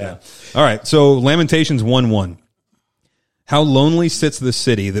 Yeah. All right, so Lamentations 1:1. How lonely sits the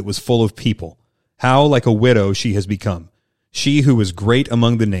city that was full of people. How like a widow she has become. She who was great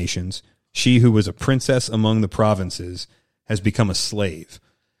among the nations, she who was a princess among the provinces, has become a slave.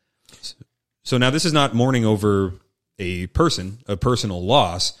 So now this is not mourning over a personal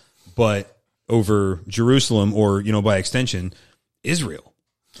loss, but over Jerusalem, or, by extension, Israel,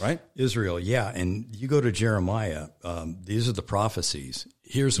 right? Israel, yeah. And you go to Jeremiah, these are the prophecies.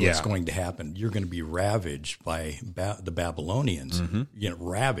 Here's what's going to happen. You're going to be ravaged by the Babylonians,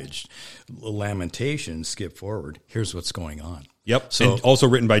 ravaged. Lamentations, skip forward. Here's what's going on. Yep. So, and also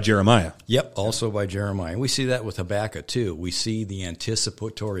written by Jeremiah. Yep. Also by Jeremiah. We see that with Habakkuk too. We see the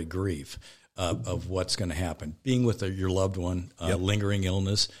anticipatory grief of what's going to happen. Being with your loved one, lingering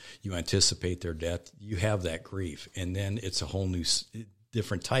illness, you anticipate their death. You have that grief. And then it's a whole new,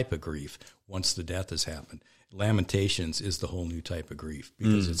 different type of grief once the death has happened. Lamentations is the whole new type of grief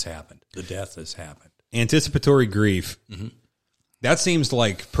because it's happened. The death has happened. Anticipatory grief. Mm-hmm. That seems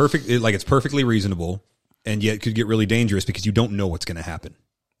like it's perfectly reasonable, and yet could get really dangerous because you don't know what's going to happen.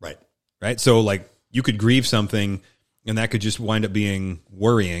 Right. So like you could grieve something, and that could just wind up being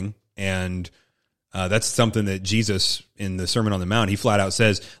worrying. And that's something that Jesus in the Sermon on the Mount, he flat out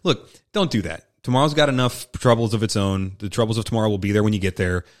says, look, don't do that. Tomorrow's got enough troubles of its own. The troubles of tomorrow will be there when you get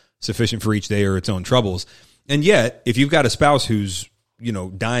there. Sufficient for each day are its own troubles. And yet, if you've got a spouse who's,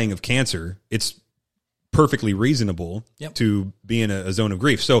 dying of cancer, it's perfectly reasonable to be in a zone of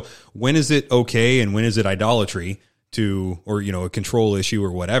grief. So when is it okay and when is it idolatry to, or, a control issue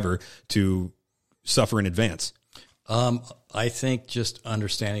or whatever, to suffer in advance? I think just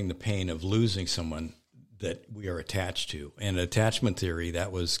understanding the pain of losing someone that we are attached to, and attachment theory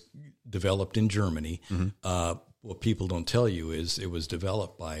that was developed in Germany. What people don't tell you is it was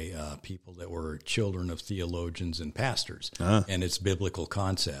developed by people that were children of theologians and pastors, and it's biblical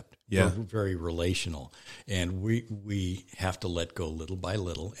concept. Yeah, we're very relational, and we have to let go little by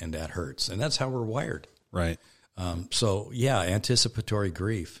little, and that hurts, and that's how we're wired. Right. So anticipatory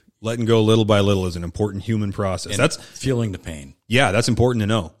grief. Letting go little by little is an important human process. And that's feeling the pain. Yeah, that's important to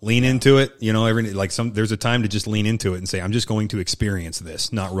know. Lean into it. There's a time to just lean into it and say, I'm just going to experience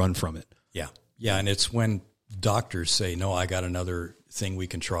this, not run from it. Yeah. Yeah. And it's when doctors say, no, I got another thing we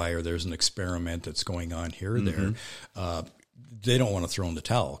can try, or there's an experiment that's going on here or there. They don't want to throw in the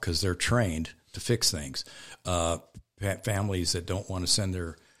towel because they're trained to fix things. Families that don't want to send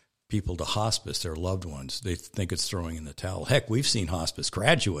their people to hospice, their loved ones, they think it's throwing in the towel. Heck, we've seen hospice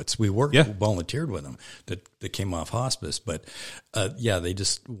graduates. We volunteered with them that came off hospice, but they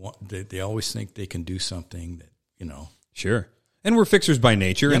just they always think they can do something that Sure. And we're fixers by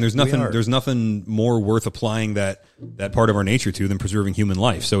nature, and there's nothing more worth applying that part of our nature to than preserving human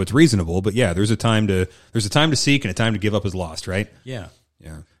life. So it's reasonable, but there's a time to seek and a time to give up is lost, right? Yeah.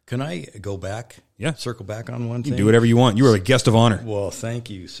 Yeah. Can I go back? Yeah. Circle back on one thing? You can do whatever you want. You are a guest of honor. Well, thank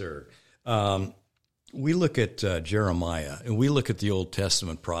you, sir. We look at Jeremiah, and we look at the Old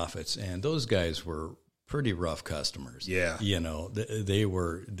Testament prophets, and those guys were pretty rough customers. Yeah. They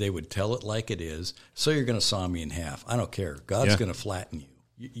would tell it like it is. So you're going to saw me in half. I don't care. God's going to flatten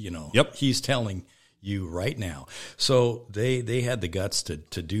you. Yep. He's telling you right now. So they had the guts to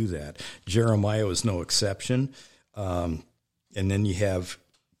do that. Jeremiah was no exception. And then you have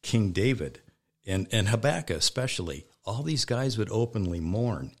King David and Habakkuk especially. All these guys would openly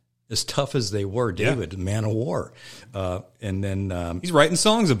mourn. As tough as they were, David, man of war. And then... he's writing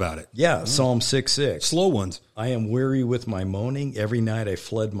songs about it. Yeah, Psalm 6:6. Slow ones. I am weary with my moaning. Every night I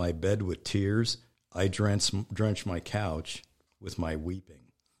flood my bed with tears. I drench my couch with my weeping.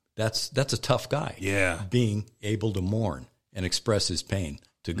 That's a tough guy. Yeah. Being able to mourn and express his pain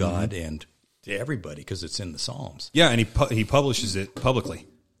to God and to everybody because it's in the Psalms. Yeah, and he publishes it publicly.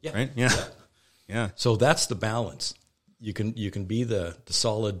 Yeah. Right? Yeah. So that's the balance. You can be the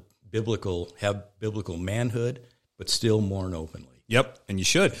solid have biblical manhood, but still mourn openly. Yep, and you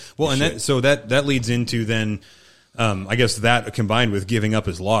should. Well, that leads into then, I guess that combined with giving up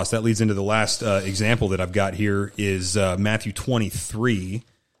is lost, that leads into the last example that I've got here is Matthew 23,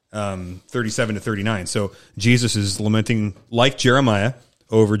 37 to 39. So Jesus is lamenting, like Jeremiah,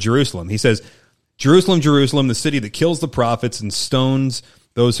 over Jerusalem. He says, Jerusalem, Jerusalem, the city that kills the prophets and stones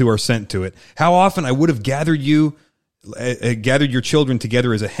those who are sent to it. How often I would have gathered your children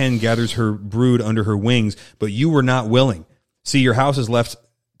together as a hen gathers her brood under her wings, but you were not willing. See, your house is left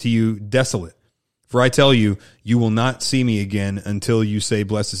to you desolate. For I tell you, you will not see me again until you say,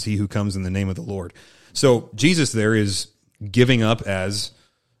 blessed is he who comes in the name of the Lord. So Jesus there is giving up as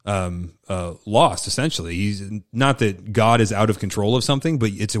lost, essentially. He's not that God is out of control of something,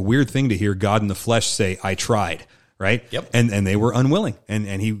 but it's a weird thing to hear God in the flesh say, I tried, right? Yep. And they were unwilling.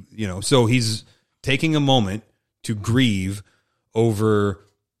 And he, so he's taking a moment to grieve over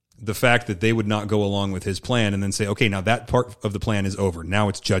the fact that they would not go along with his plan and then say, okay, now that part of the plan is over. Now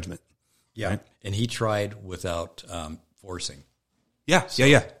it's judgment. Yeah. Right? And he tried without forcing. Yeah. So,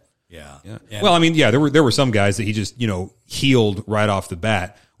 yeah. Well, I mean, there were some guys that he just, healed right off the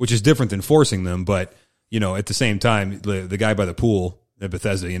bat, which is different than forcing them. But, at the same time, the guy by the pool at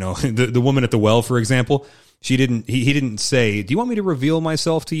Bethesda, the woman at the well, for example, he didn't say, do you want me to reveal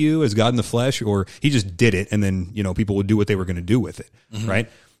myself to you as God in the flesh? Or he just did it. And then, people would do what they were going to do with it. Mm-hmm. Right.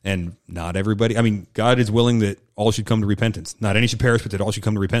 And not everybody, I mean, God is willing that all should come to repentance. Not any should perish, but that all should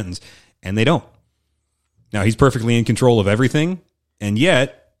come to repentance. And they don't. Now he's perfectly in control of everything. And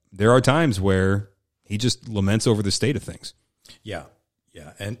yet there are times where he just laments over the state of things. Yeah.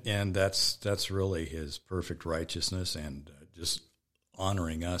 Yeah. And that's really his perfect righteousness and just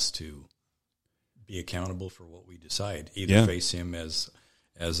honoring us to be accountable for what we decide, either face him as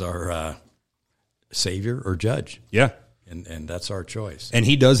our savior or judge. Yeah. And that's our choice. And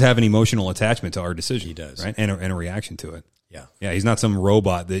he does have an emotional attachment to our decision. He does. Right? And a reaction to it. Yeah. Yeah. He's not some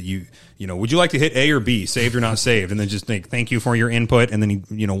robot that would you like to hit A or B, saved or not saved? And then just think, thank you for your input. And then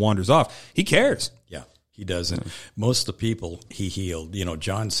he, wanders off. He cares. Yeah, he doesn't. Most of the people he healed,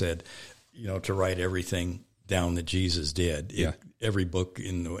 John said, to write everything down that Jesus did. Every book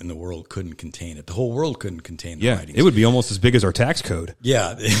in the world couldn't contain it. The whole world couldn't contain the writings. It would be almost as big as our tax code.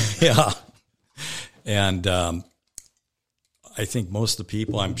 Yeah. Yeah. And I think most of the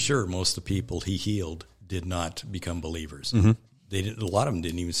people, I'm sure most of the people he healed did not become believers. Mm-hmm. A lot of them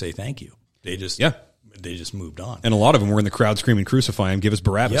didn't even say thank you. They just moved on. And a lot of them were in the crowd screaming, "Crucify him, give us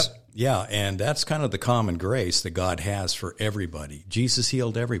Barabbas." Yep. Yeah, and that's kind of the common grace that God has for everybody. Jesus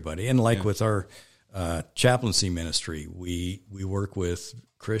healed everybody. And like with our chaplaincy ministry, we work with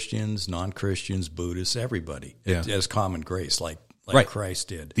Christians, non-Christians, Buddhists, everybody. Yeah. It has common grace like Right. Christ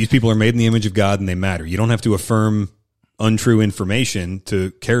did. These people are made in the image of God and they matter. You don't have to affirm untrue information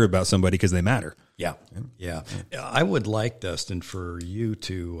to care about somebody because they matter. Yeah. I would like, Dustin, for you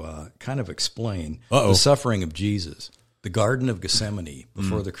to kind of explain Uh-oh. the suffering of Jesus, the Garden of Gethsemane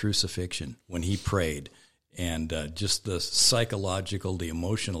before the crucifixion, when he prayed, and just the psychological, the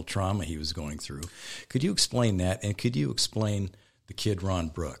emotional trauma he was going through. Could you explain that? And could you explain the kid Ron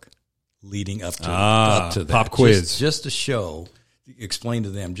Brook leading up to that? Pop quiz. Just to show, explain to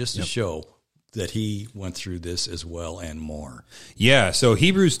them, just to show that he went through this as well and more. Yeah, so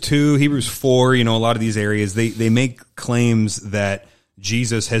Hebrews 2, Hebrews 4, a lot of these areas, they make claims that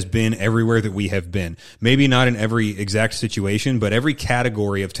Jesus has been everywhere that we have been. Maybe not in every exact situation, but every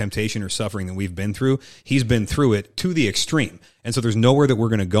category of temptation or suffering that we've been through, he's been through it to the extreme. And so there's nowhere that we're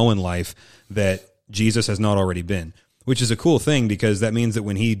going to go in life that Jesus has not already been, which is a cool thing because that means that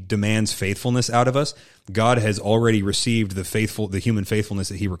when he demands faithfulness out of us, God has already received the human faithfulness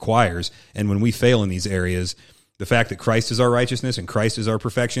that he requires. And when we fail in these areas, the fact that Christ is our righteousness and Christ is our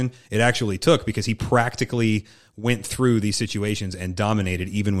perfection, it actually took because he practically went through these situations and dominated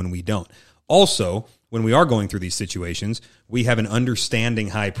even when we don't. Also, when we are going through these situations, we have an understanding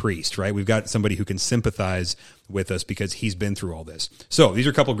high priest, right? We've got somebody who can sympathize with us because he's been through all this. So these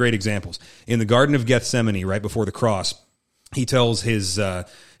are a couple of great examples. In the Garden of Gethsemane, right before the cross, he tells his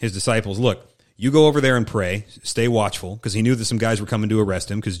disciples, look, you go over there and pray, stay watchful, because he knew that some guys were coming to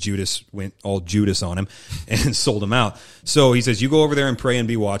arrest him because Judas went all Judas on him and sold him out. So he says, you go over there and pray and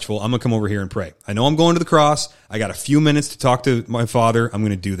be watchful. I'm going to come over here and pray. I know I'm going to the cross. I got a few minutes to talk to my Father. I'm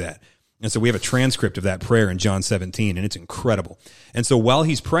going to do that. And so we have a transcript of that prayer in John 17, and it's incredible. And so while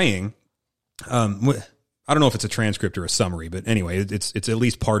he's praying, I don't know if it's a transcript or a summary, but anyway, it's at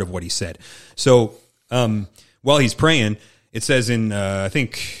least part of what he said. So while he's praying, it says in, I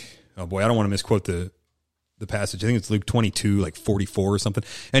think... Oh boy, I don't want to misquote the passage. I think it's Luke 22, like 44 or something.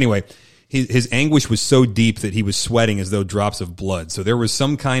 Anyway, his anguish was so deep that he was sweating as though drops of blood. So there was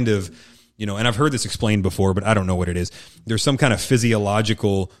some kind of, and I've heard this explained before, but I don't know what it is. There's some kind of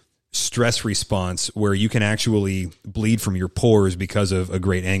physiological stress response where you can actually bleed from your pores because of a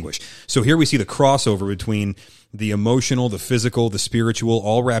great anguish. So here we see the crossover between the emotional, the physical, the spiritual,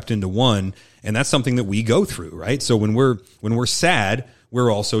 all wrapped into one, and that's something that we go through, right? So when we're sad, we're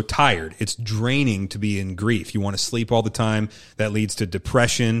also tired. It's draining to be in grief. You want to sleep all the time. That leads to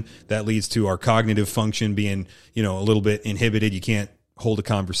depression. That leads to our cognitive function being, a little bit inhibited. You can't hold a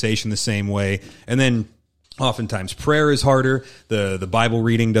conversation the same way. And then oftentimes prayer is harder. The Bible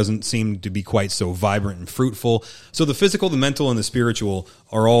reading doesn't seem to be quite so vibrant and fruitful. So the physical, the mental, and the spiritual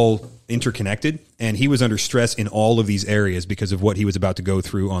are all interconnected. And he was under stress in all of these areas because of what he was about to go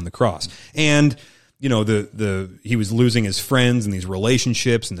through on the cross. And he was losing his friends and these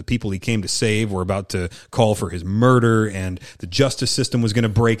relationships, and the people he came to save were about to call for his murder, and the justice system was going to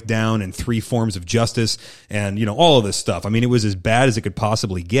break down in 3 forms of justice, and all of this stuff. I mean, it was as bad as it could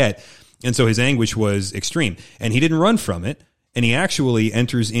possibly get, and so his anguish was extreme, and he didn't run from it, and he actually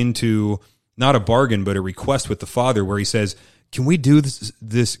enters into not a bargain but a request with the Father, where he says, "Can we do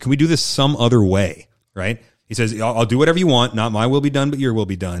this? Can we do this some other way?" Right? He says, I'll do whatever you want. Not my will be done, but your will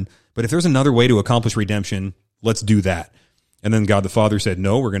be done. But if there's another way to accomplish redemption, let's do that. And then God the Father said,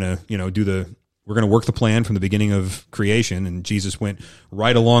 no, we're going to, we're going to work the plan from the beginning of creation. And Jesus went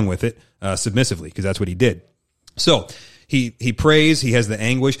right along with it, submissively, because that's what he did. So he prays, he has the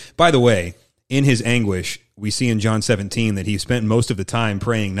anguish. By the way, in his anguish, we see in John 17 that he spent most of the time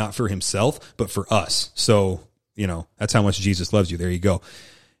praying not for himself, but for us. So, that's how much Jesus loves you. There you go.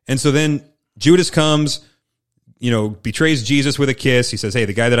 And so then Judas comes, betrays Jesus with a kiss. He says, hey,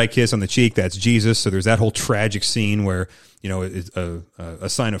 the guy that I kiss on the cheek, that's Jesus. So there's that whole tragic scene where, a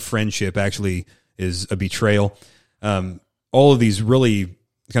sign of friendship actually is a betrayal. All of these really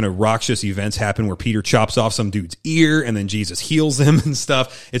kind of raucous events happen where Peter chops off some dude's ear and then Jesus heals him and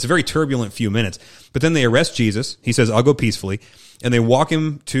stuff. It's a very turbulent few minutes. But then they arrest Jesus. He says, I'll go peacefully. And they walk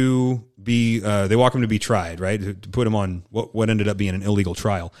him to be tried, right? To put him on what ended up being an illegal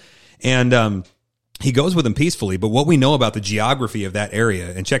trial. And, he goes with them peacefully, but what we know about the geography of that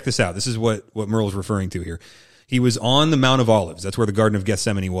area, and check this out, this is what Merle's referring to here. He was on the Mount of Olives. That's where the Garden of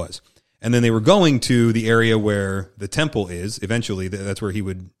Gethsemane was. And then they were going to the area where the temple is. Eventually, that's where he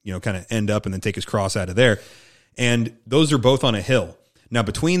would, kind of end up and then take his cross out of there. And those are both on a hill. Now,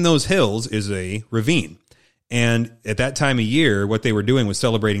 between those hills is a ravine. And at that time of year, what they were doing was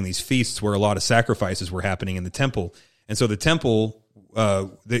celebrating these feasts where a lot of sacrifices were happening in the temple. And so the temple,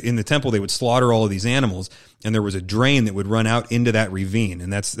 in the temple, they would slaughter all of these animals, and there was a drain that would run out into that ravine.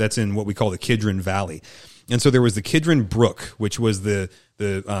 And that's in what we call the Kidron Valley. And so there was the Kidron Brook, which was the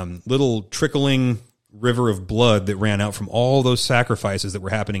little trickling river of blood that ran out from all those sacrifices that were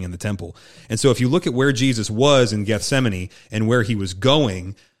happening in the temple. And so if you look at where Jesus was in Gethsemane and where he was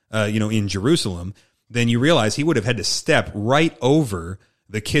going, in Jerusalem, then you realize he would have had to step right over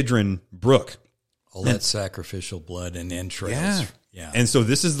the Kidron Brook. All that sacrificial blood and entrails. Yeah. And so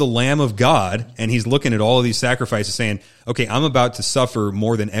this is the Lamb of God, and he's looking at all of these sacrifices saying, okay, I'm about to suffer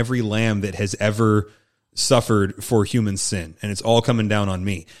more than every lamb that has ever suffered for human sin, and it's all coming down on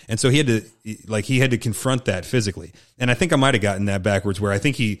me. And so he had to confront that physically. And I think I might have gotten that backwards, where I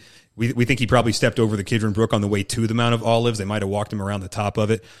think we think he probably stepped over the Kidron Brook on the way to the Mount of Olives. They might have walked him around the top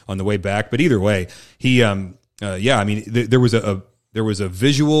of it on the way back. But either way, he, there was a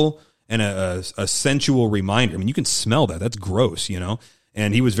visual and a sensual reminder. I mean, you can smell that. That's gross,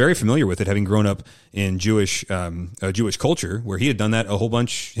 And he was very familiar with it, having grown up in Jewish culture, where he had done that a whole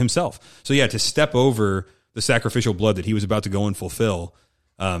bunch himself. So yeah, to step over the sacrificial blood that he was about to go and fulfill,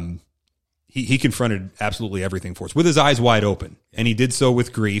 he confronted absolutely everything for us with his eyes wide open, and he did so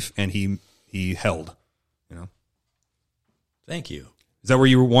with grief, and he held. Thank you. Is that where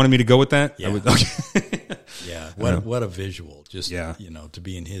you wanted me to go with that? Yeah. Okay. Yeah. What a visual! Just to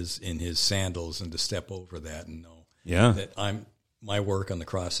be in his sandals and to step over that and know that my work on the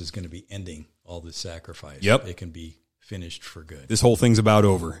cross is going to be ending all this sacrifice. Yep. It can be finished for good. This whole thing's about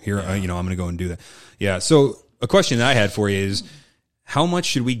over. Here, I'm going to go and do that. Yeah. So a question that I had for you is, how much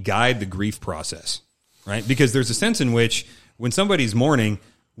should we guide the grief process? Right? Because there's a sense in which when somebody's mourning,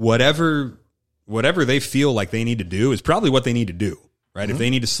 whatever they feel like they need to do is probably what they need to do. Right? Mm-hmm. If they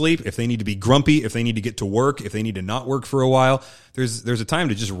need to sleep, if they need to be grumpy, if they need to get to work, if they need to not work for a while, there's a time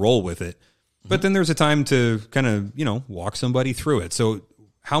to just roll with it. But then there's a time to kind of, walk somebody through it. So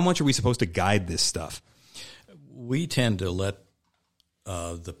how much are we supposed to guide this stuff? We tend to let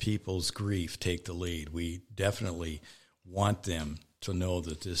the people's grief take the lead. We definitely want them to know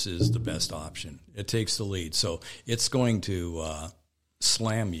that this is the best option. It takes the lead. So it's going to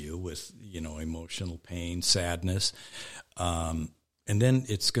slam you with, emotional pain, sadness. And then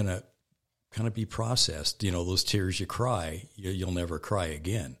it's going to kind of be processed. Those tears you cry, you'll never cry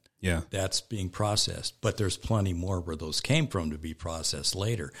again. Yeah. That's being processed. But there's plenty more where those came from to be processed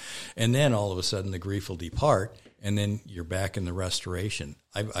later. And then all of a sudden the grief will depart, and then you're back in the restoration.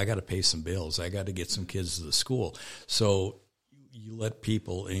 I got to pay some bills. I got to get some kids to the school. So you let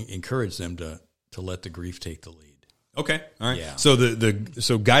people, encourage them to let the grief take the lead. Okay. All right. Yeah. So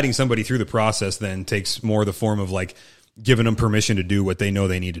so guiding somebody through the process then takes more the form of like giving them permission to do what they know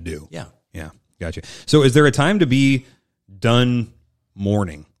they need to do. Yeah. Yeah. Gotcha. So is there a time to be done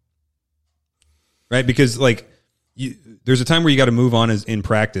mourning? Right? Because there's a time where you got to move on in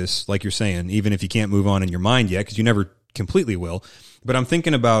practice, like you're saying, even if you can't move on in your mind yet, because you never completely will. But I'm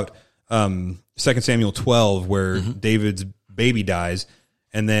thinking about 2 Samuel 12, where David's baby dies,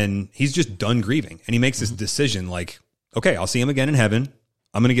 and then he's just done grieving. And he makes this decision like, okay, I'll see him again in heaven.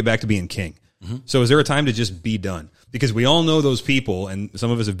 I'm going to get back to being king. So is there a time to just be done? Because we all know those people, and some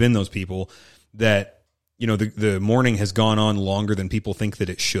of us have been those people, that, the mourning has gone on longer than people think that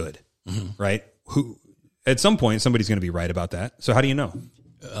it should, right? Who at some point, somebody's going to be right about that. So how do you know?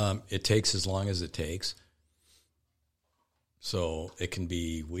 It takes as long as it takes. So it can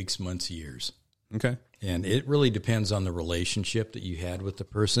be weeks, months, years. Okay. And it really depends on the relationship that you had with the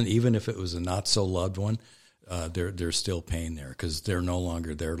person. Even if it was a not so loved one, there's still pain there because they're no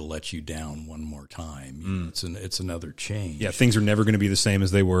longer there to let you down one more time. It's another change. Yeah, things are never going to be the same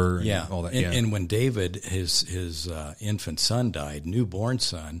as they were. And all that. And when David, his infant son died, newborn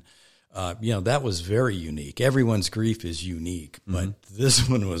son, that was very unique. Everyone's grief is unique, but this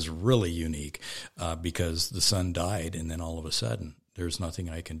one was really unique because the son died, and then all of a sudden, there's nothing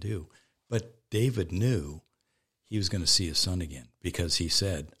I can do. But David knew he was going to see his son again because he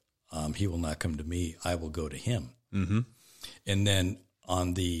said, he will not come to me, I will go to him. And then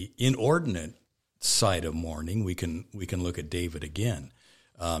on the inordinate side of mourning, we can look at David again.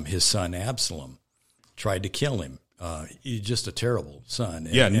 His son Absalom tried to kill him. He's just a terrible son.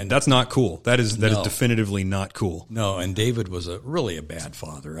 And that's not cool. That is definitively not cool. No, and David was really a bad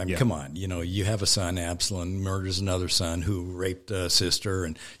father. I mean, come on. You have a son, Absalom, murders another son who raped a sister,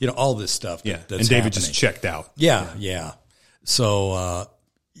 and, all this stuff. And David just checked out. Yeah. So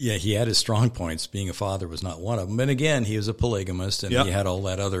Yeah, he had his strong points. Being a father was not one of them. And again, he was a polygamist, and he had all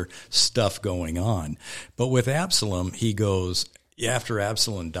that other stuff going on. But with Absalom, he goes, after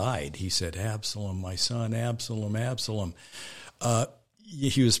Absalom died, he said, Absalom, my son, Absalom, Absalom.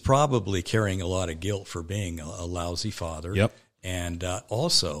 He was probably carrying a lot of guilt for being a lousy father. Yep. And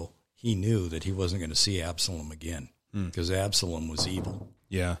also, he knew that he wasn't going to see Absalom again because Absalom was evil.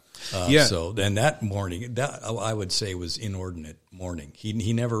 Yeah. So then that mourning, that I would say was inordinate mourning.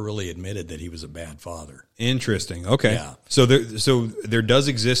 He never really admitted that he was a bad father. Interesting. Okay. Yeah. So there does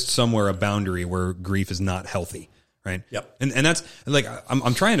exist somewhere a boundary where grief is not healthy, right? Yep. And that's like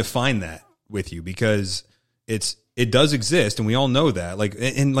I'm trying to find that with you because it does exist, and we all know that. Like,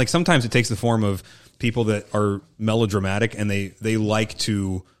 and like sometimes it takes the form of people that are melodramatic and they like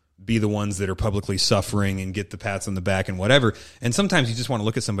to be the ones that are publicly suffering and get the pats on the back and whatever. And sometimes you just want to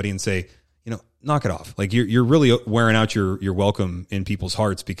look at somebody and say, knock it off. Like you're really wearing out your welcome in people's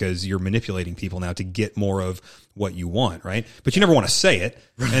hearts because you're manipulating people now to get more of what you want. Right. But you never want to say it.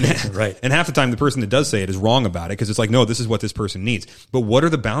 And, Right. And half the time the person that does say it is wrong about it because it's like, no, this is what this person needs. But what are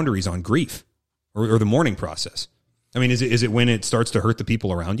the boundaries on grief or the mourning process? I mean, is it when it starts to hurt the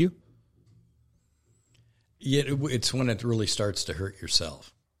people around you? Yeah, it's when it really starts to hurt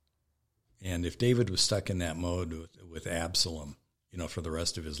yourself. And if David was stuck in that mode with Absalom, for the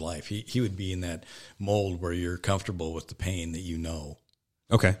rest of his life, he would be in that mold where you're comfortable with the pain that you know.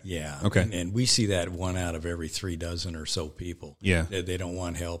 Okay. Yeah. Okay. And we see that 1 out of every 3 dozen or so people. Yeah. They don't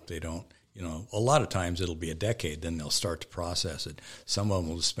want help. They don't, a lot of times it'll be a decade, then they'll start to process it. Some of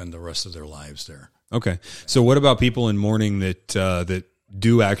them will spend the rest of their lives there. Okay. So what about people in mourning that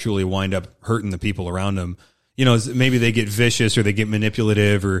do actually wind up hurting the people around them? Maybe they get vicious or they get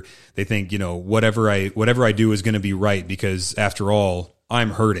manipulative or they think, whatever I do is going to be right because after all, I'm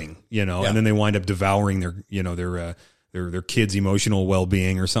hurting, and then they wind up devouring their kids' emotional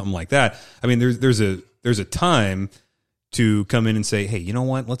well-being or something like that. I mean, there's a time to come in and say, hey, you know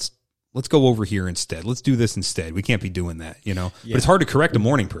what? Let's go over here instead. Let's do this instead. We can't be doing that, But it's hard to correct a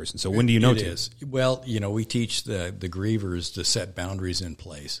mourning person. So when do you know it to? Is. Well, we teach the grievers to set boundaries in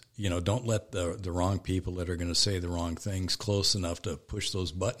place. Don't let the wrong people that are going to say the wrong things close enough to push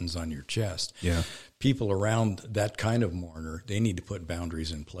those buttons on your chest. Yeah. People around that kind of mourner, they need to put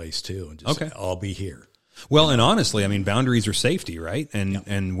boundaries in place too. And just say, I'll be here. Well, and honestly, I mean, boundaries are safety, right?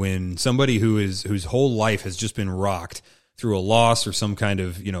 And when somebody whose whole life has just been rocked through a loss or some kind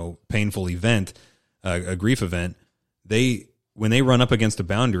of, painful event, a grief event, when they run up against a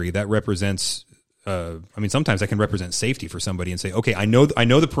boundary, that represents, sometimes that can represent safety for somebody and say, okay, I know the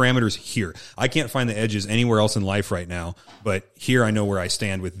parameters here. I can't find the edges anywhere else in life right now, but here I know where I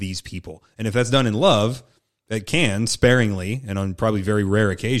stand with these people. And if that's done in love, that can sparingly and on probably very rare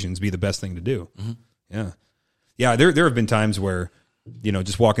occasions be the best thing to do. Mm-hmm. Yeah. Yeah. There have been times where,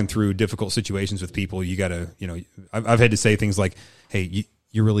 just walking through difficult situations with people, you got to, I've had to say things like, hey,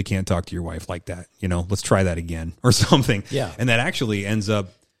 you really can't talk to your wife like that. Let's try that again or something. Yeah. And that actually ends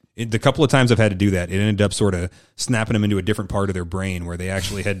up, the couple of times I've had to do that, it ended up sort of snapping them into a different part of their brain where they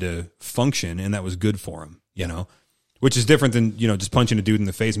actually had to function, and that was good for them, which is different than, just punching a dude in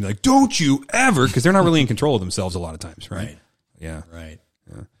the face and be like, don't you ever, because they're not really in control of themselves a lot of times, right? Yeah. Right.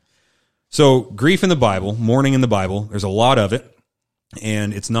 Yeah. So grief in the Bible, mourning in the Bible, there's a lot of it.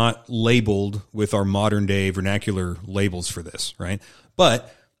 And it's not labeled with our modern day vernacular labels for this, right?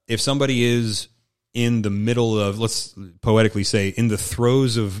 But if somebody is in the middle of, let's poetically say, in the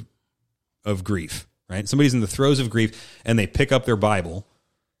throes of grief, right? Somebody's in the throes of grief and they pick up their Bible.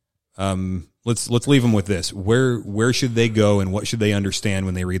 Let's leave them with this. Where should they go and what should they understand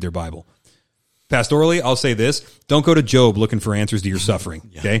when they read their Bible? Pastorally, I'll say this. Don't go to Job looking for answers to your suffering,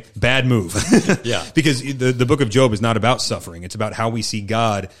 okay? Bad move. Yeah. Because the book of Job is not about suffering. It's about how we see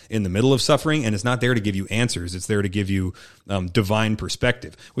God in the middle of suffering, and it's not there to give you answers. It's there to give you divine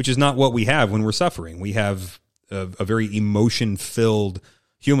perspective, which is not what we have when we're suffering. We have a very emotion-filled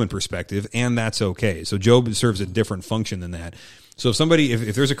human perspective, and that's okay. So Job serves a different function than that. So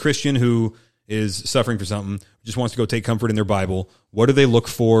if there's a Christian who is suffering for something, just wants to go take comfort in their Bible, what do they look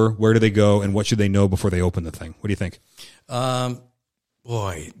for? Where do they go? And what should they know before they open the thing? What do you think?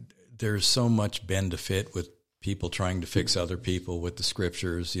 Boy, there's so much bend to fit with people trying to fix other people with the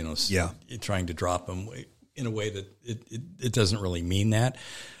scriptures, trying to drop them in a way that it doesn't really mean that.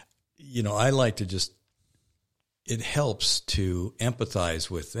 I like to it helps to empathize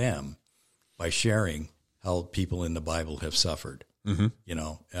with them by sharing how people in the Bible have suffered. Mm-hmm.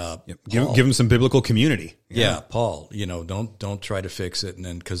 Give them some biblical community. Yeah, Paul. Don't try to fix it, and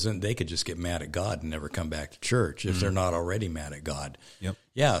then because then they could just get mad at God and never come back to church if they're not already mad at God. Yep.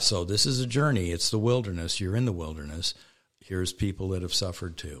 Yeah. So this is a journey. It's the wilderness. You're in the wilderness. here's people that have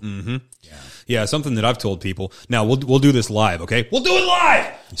suffered too. Mm-hmm. Yeah, something that I've told people. Now we'll do this live, okay? We'll do it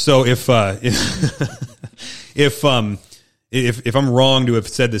live. So if I'm wrong to have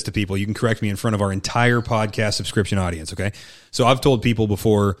said this to people, you can correct me in front of our entire podcast subscription audience, okay? So I've told people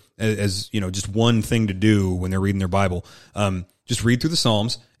before, as just one thing to do when they're reading their Bible, just read through the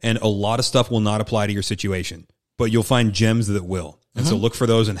Psalms, and a lot of stuff will not apply to your situation, but you'll find gems that will. And so look for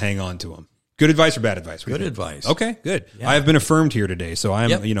those and hang on to them. Good advice or bad advice? Good advice. Okay, good. Yeah. I have been affirmed here today, so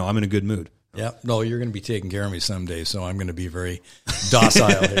I'm I'm in a good mood. Yeah. No, you're going to be taking care of me someday, so I'm going to be very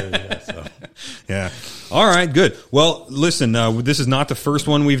docile here. Yeah, so. Yeah. All right, good. Well, listen, this is not the first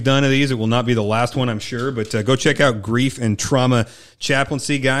one we've done of these. It will not be the last one, I'm sure, but go check out Grief and Trauma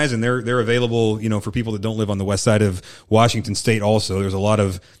Chaplaincy, guys, and they're available, for people that don't live on the west side of Washington State also. There's a lot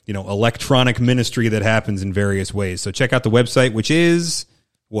of, electronic ministry that happens in various ways. So check out the website, which is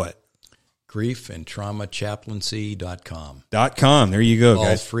what? griefandtraumachaplaincy.com. .com. There you go, all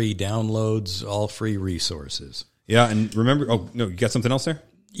guys. All free downloads, all free resources. Yeah, and remember, oh, no, you got something else there?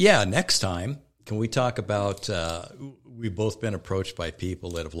 Yeah, next time, can we talk about, we've both been approached by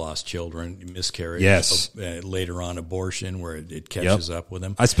people that have lost children, miscarriage, yes. Later on abortion, where it catches up with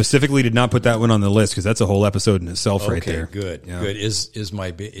them. I specifically did not put that one on the list because that's a whole episode in itself right there. Good, good. Is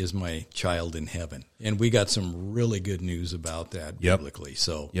my child in heaven? And we got some really good news about that biblically.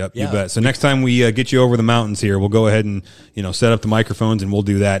 So, you bet. So next time we get you over the mountains here, we'll go ahead and set up the microphones and we'll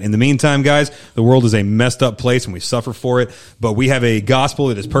do that. In the meantime, guys, the world is a messed up place and we suffer for it, but we have a gospel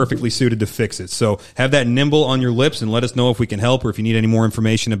that is perfectly suited to fix it. So have that nimble on your lips and let us know if we can help or if you need any more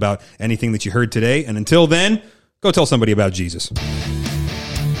information about anything that you heard today. And until then, go tell somebody about Jesus.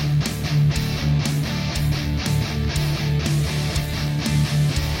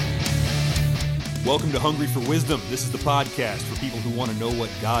 Welcome to Hungry for Wisdom. This is the podcast for people who want to know what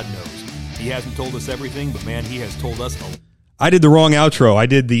God knows. He hasn't told us everything, but man, he has told us a lot. I did the wrong outro. I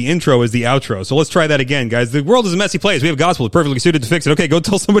did the intro as the outro. So let's try that again, guys. The world is a messy place. We have gospel that's perfectly suited to fix it. Okay, go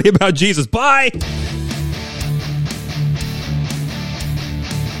tell somebody about Jesus. Bye!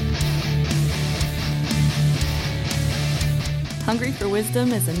 Hungry for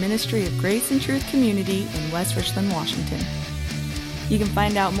Wisdom is a ministry of Grace and Truth Community in West Richland, Washington. You can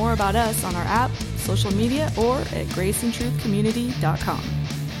find out more about us on our app, social media, or at graceandtruthcommunity.com.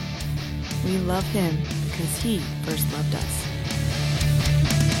 We love him because he first loved us.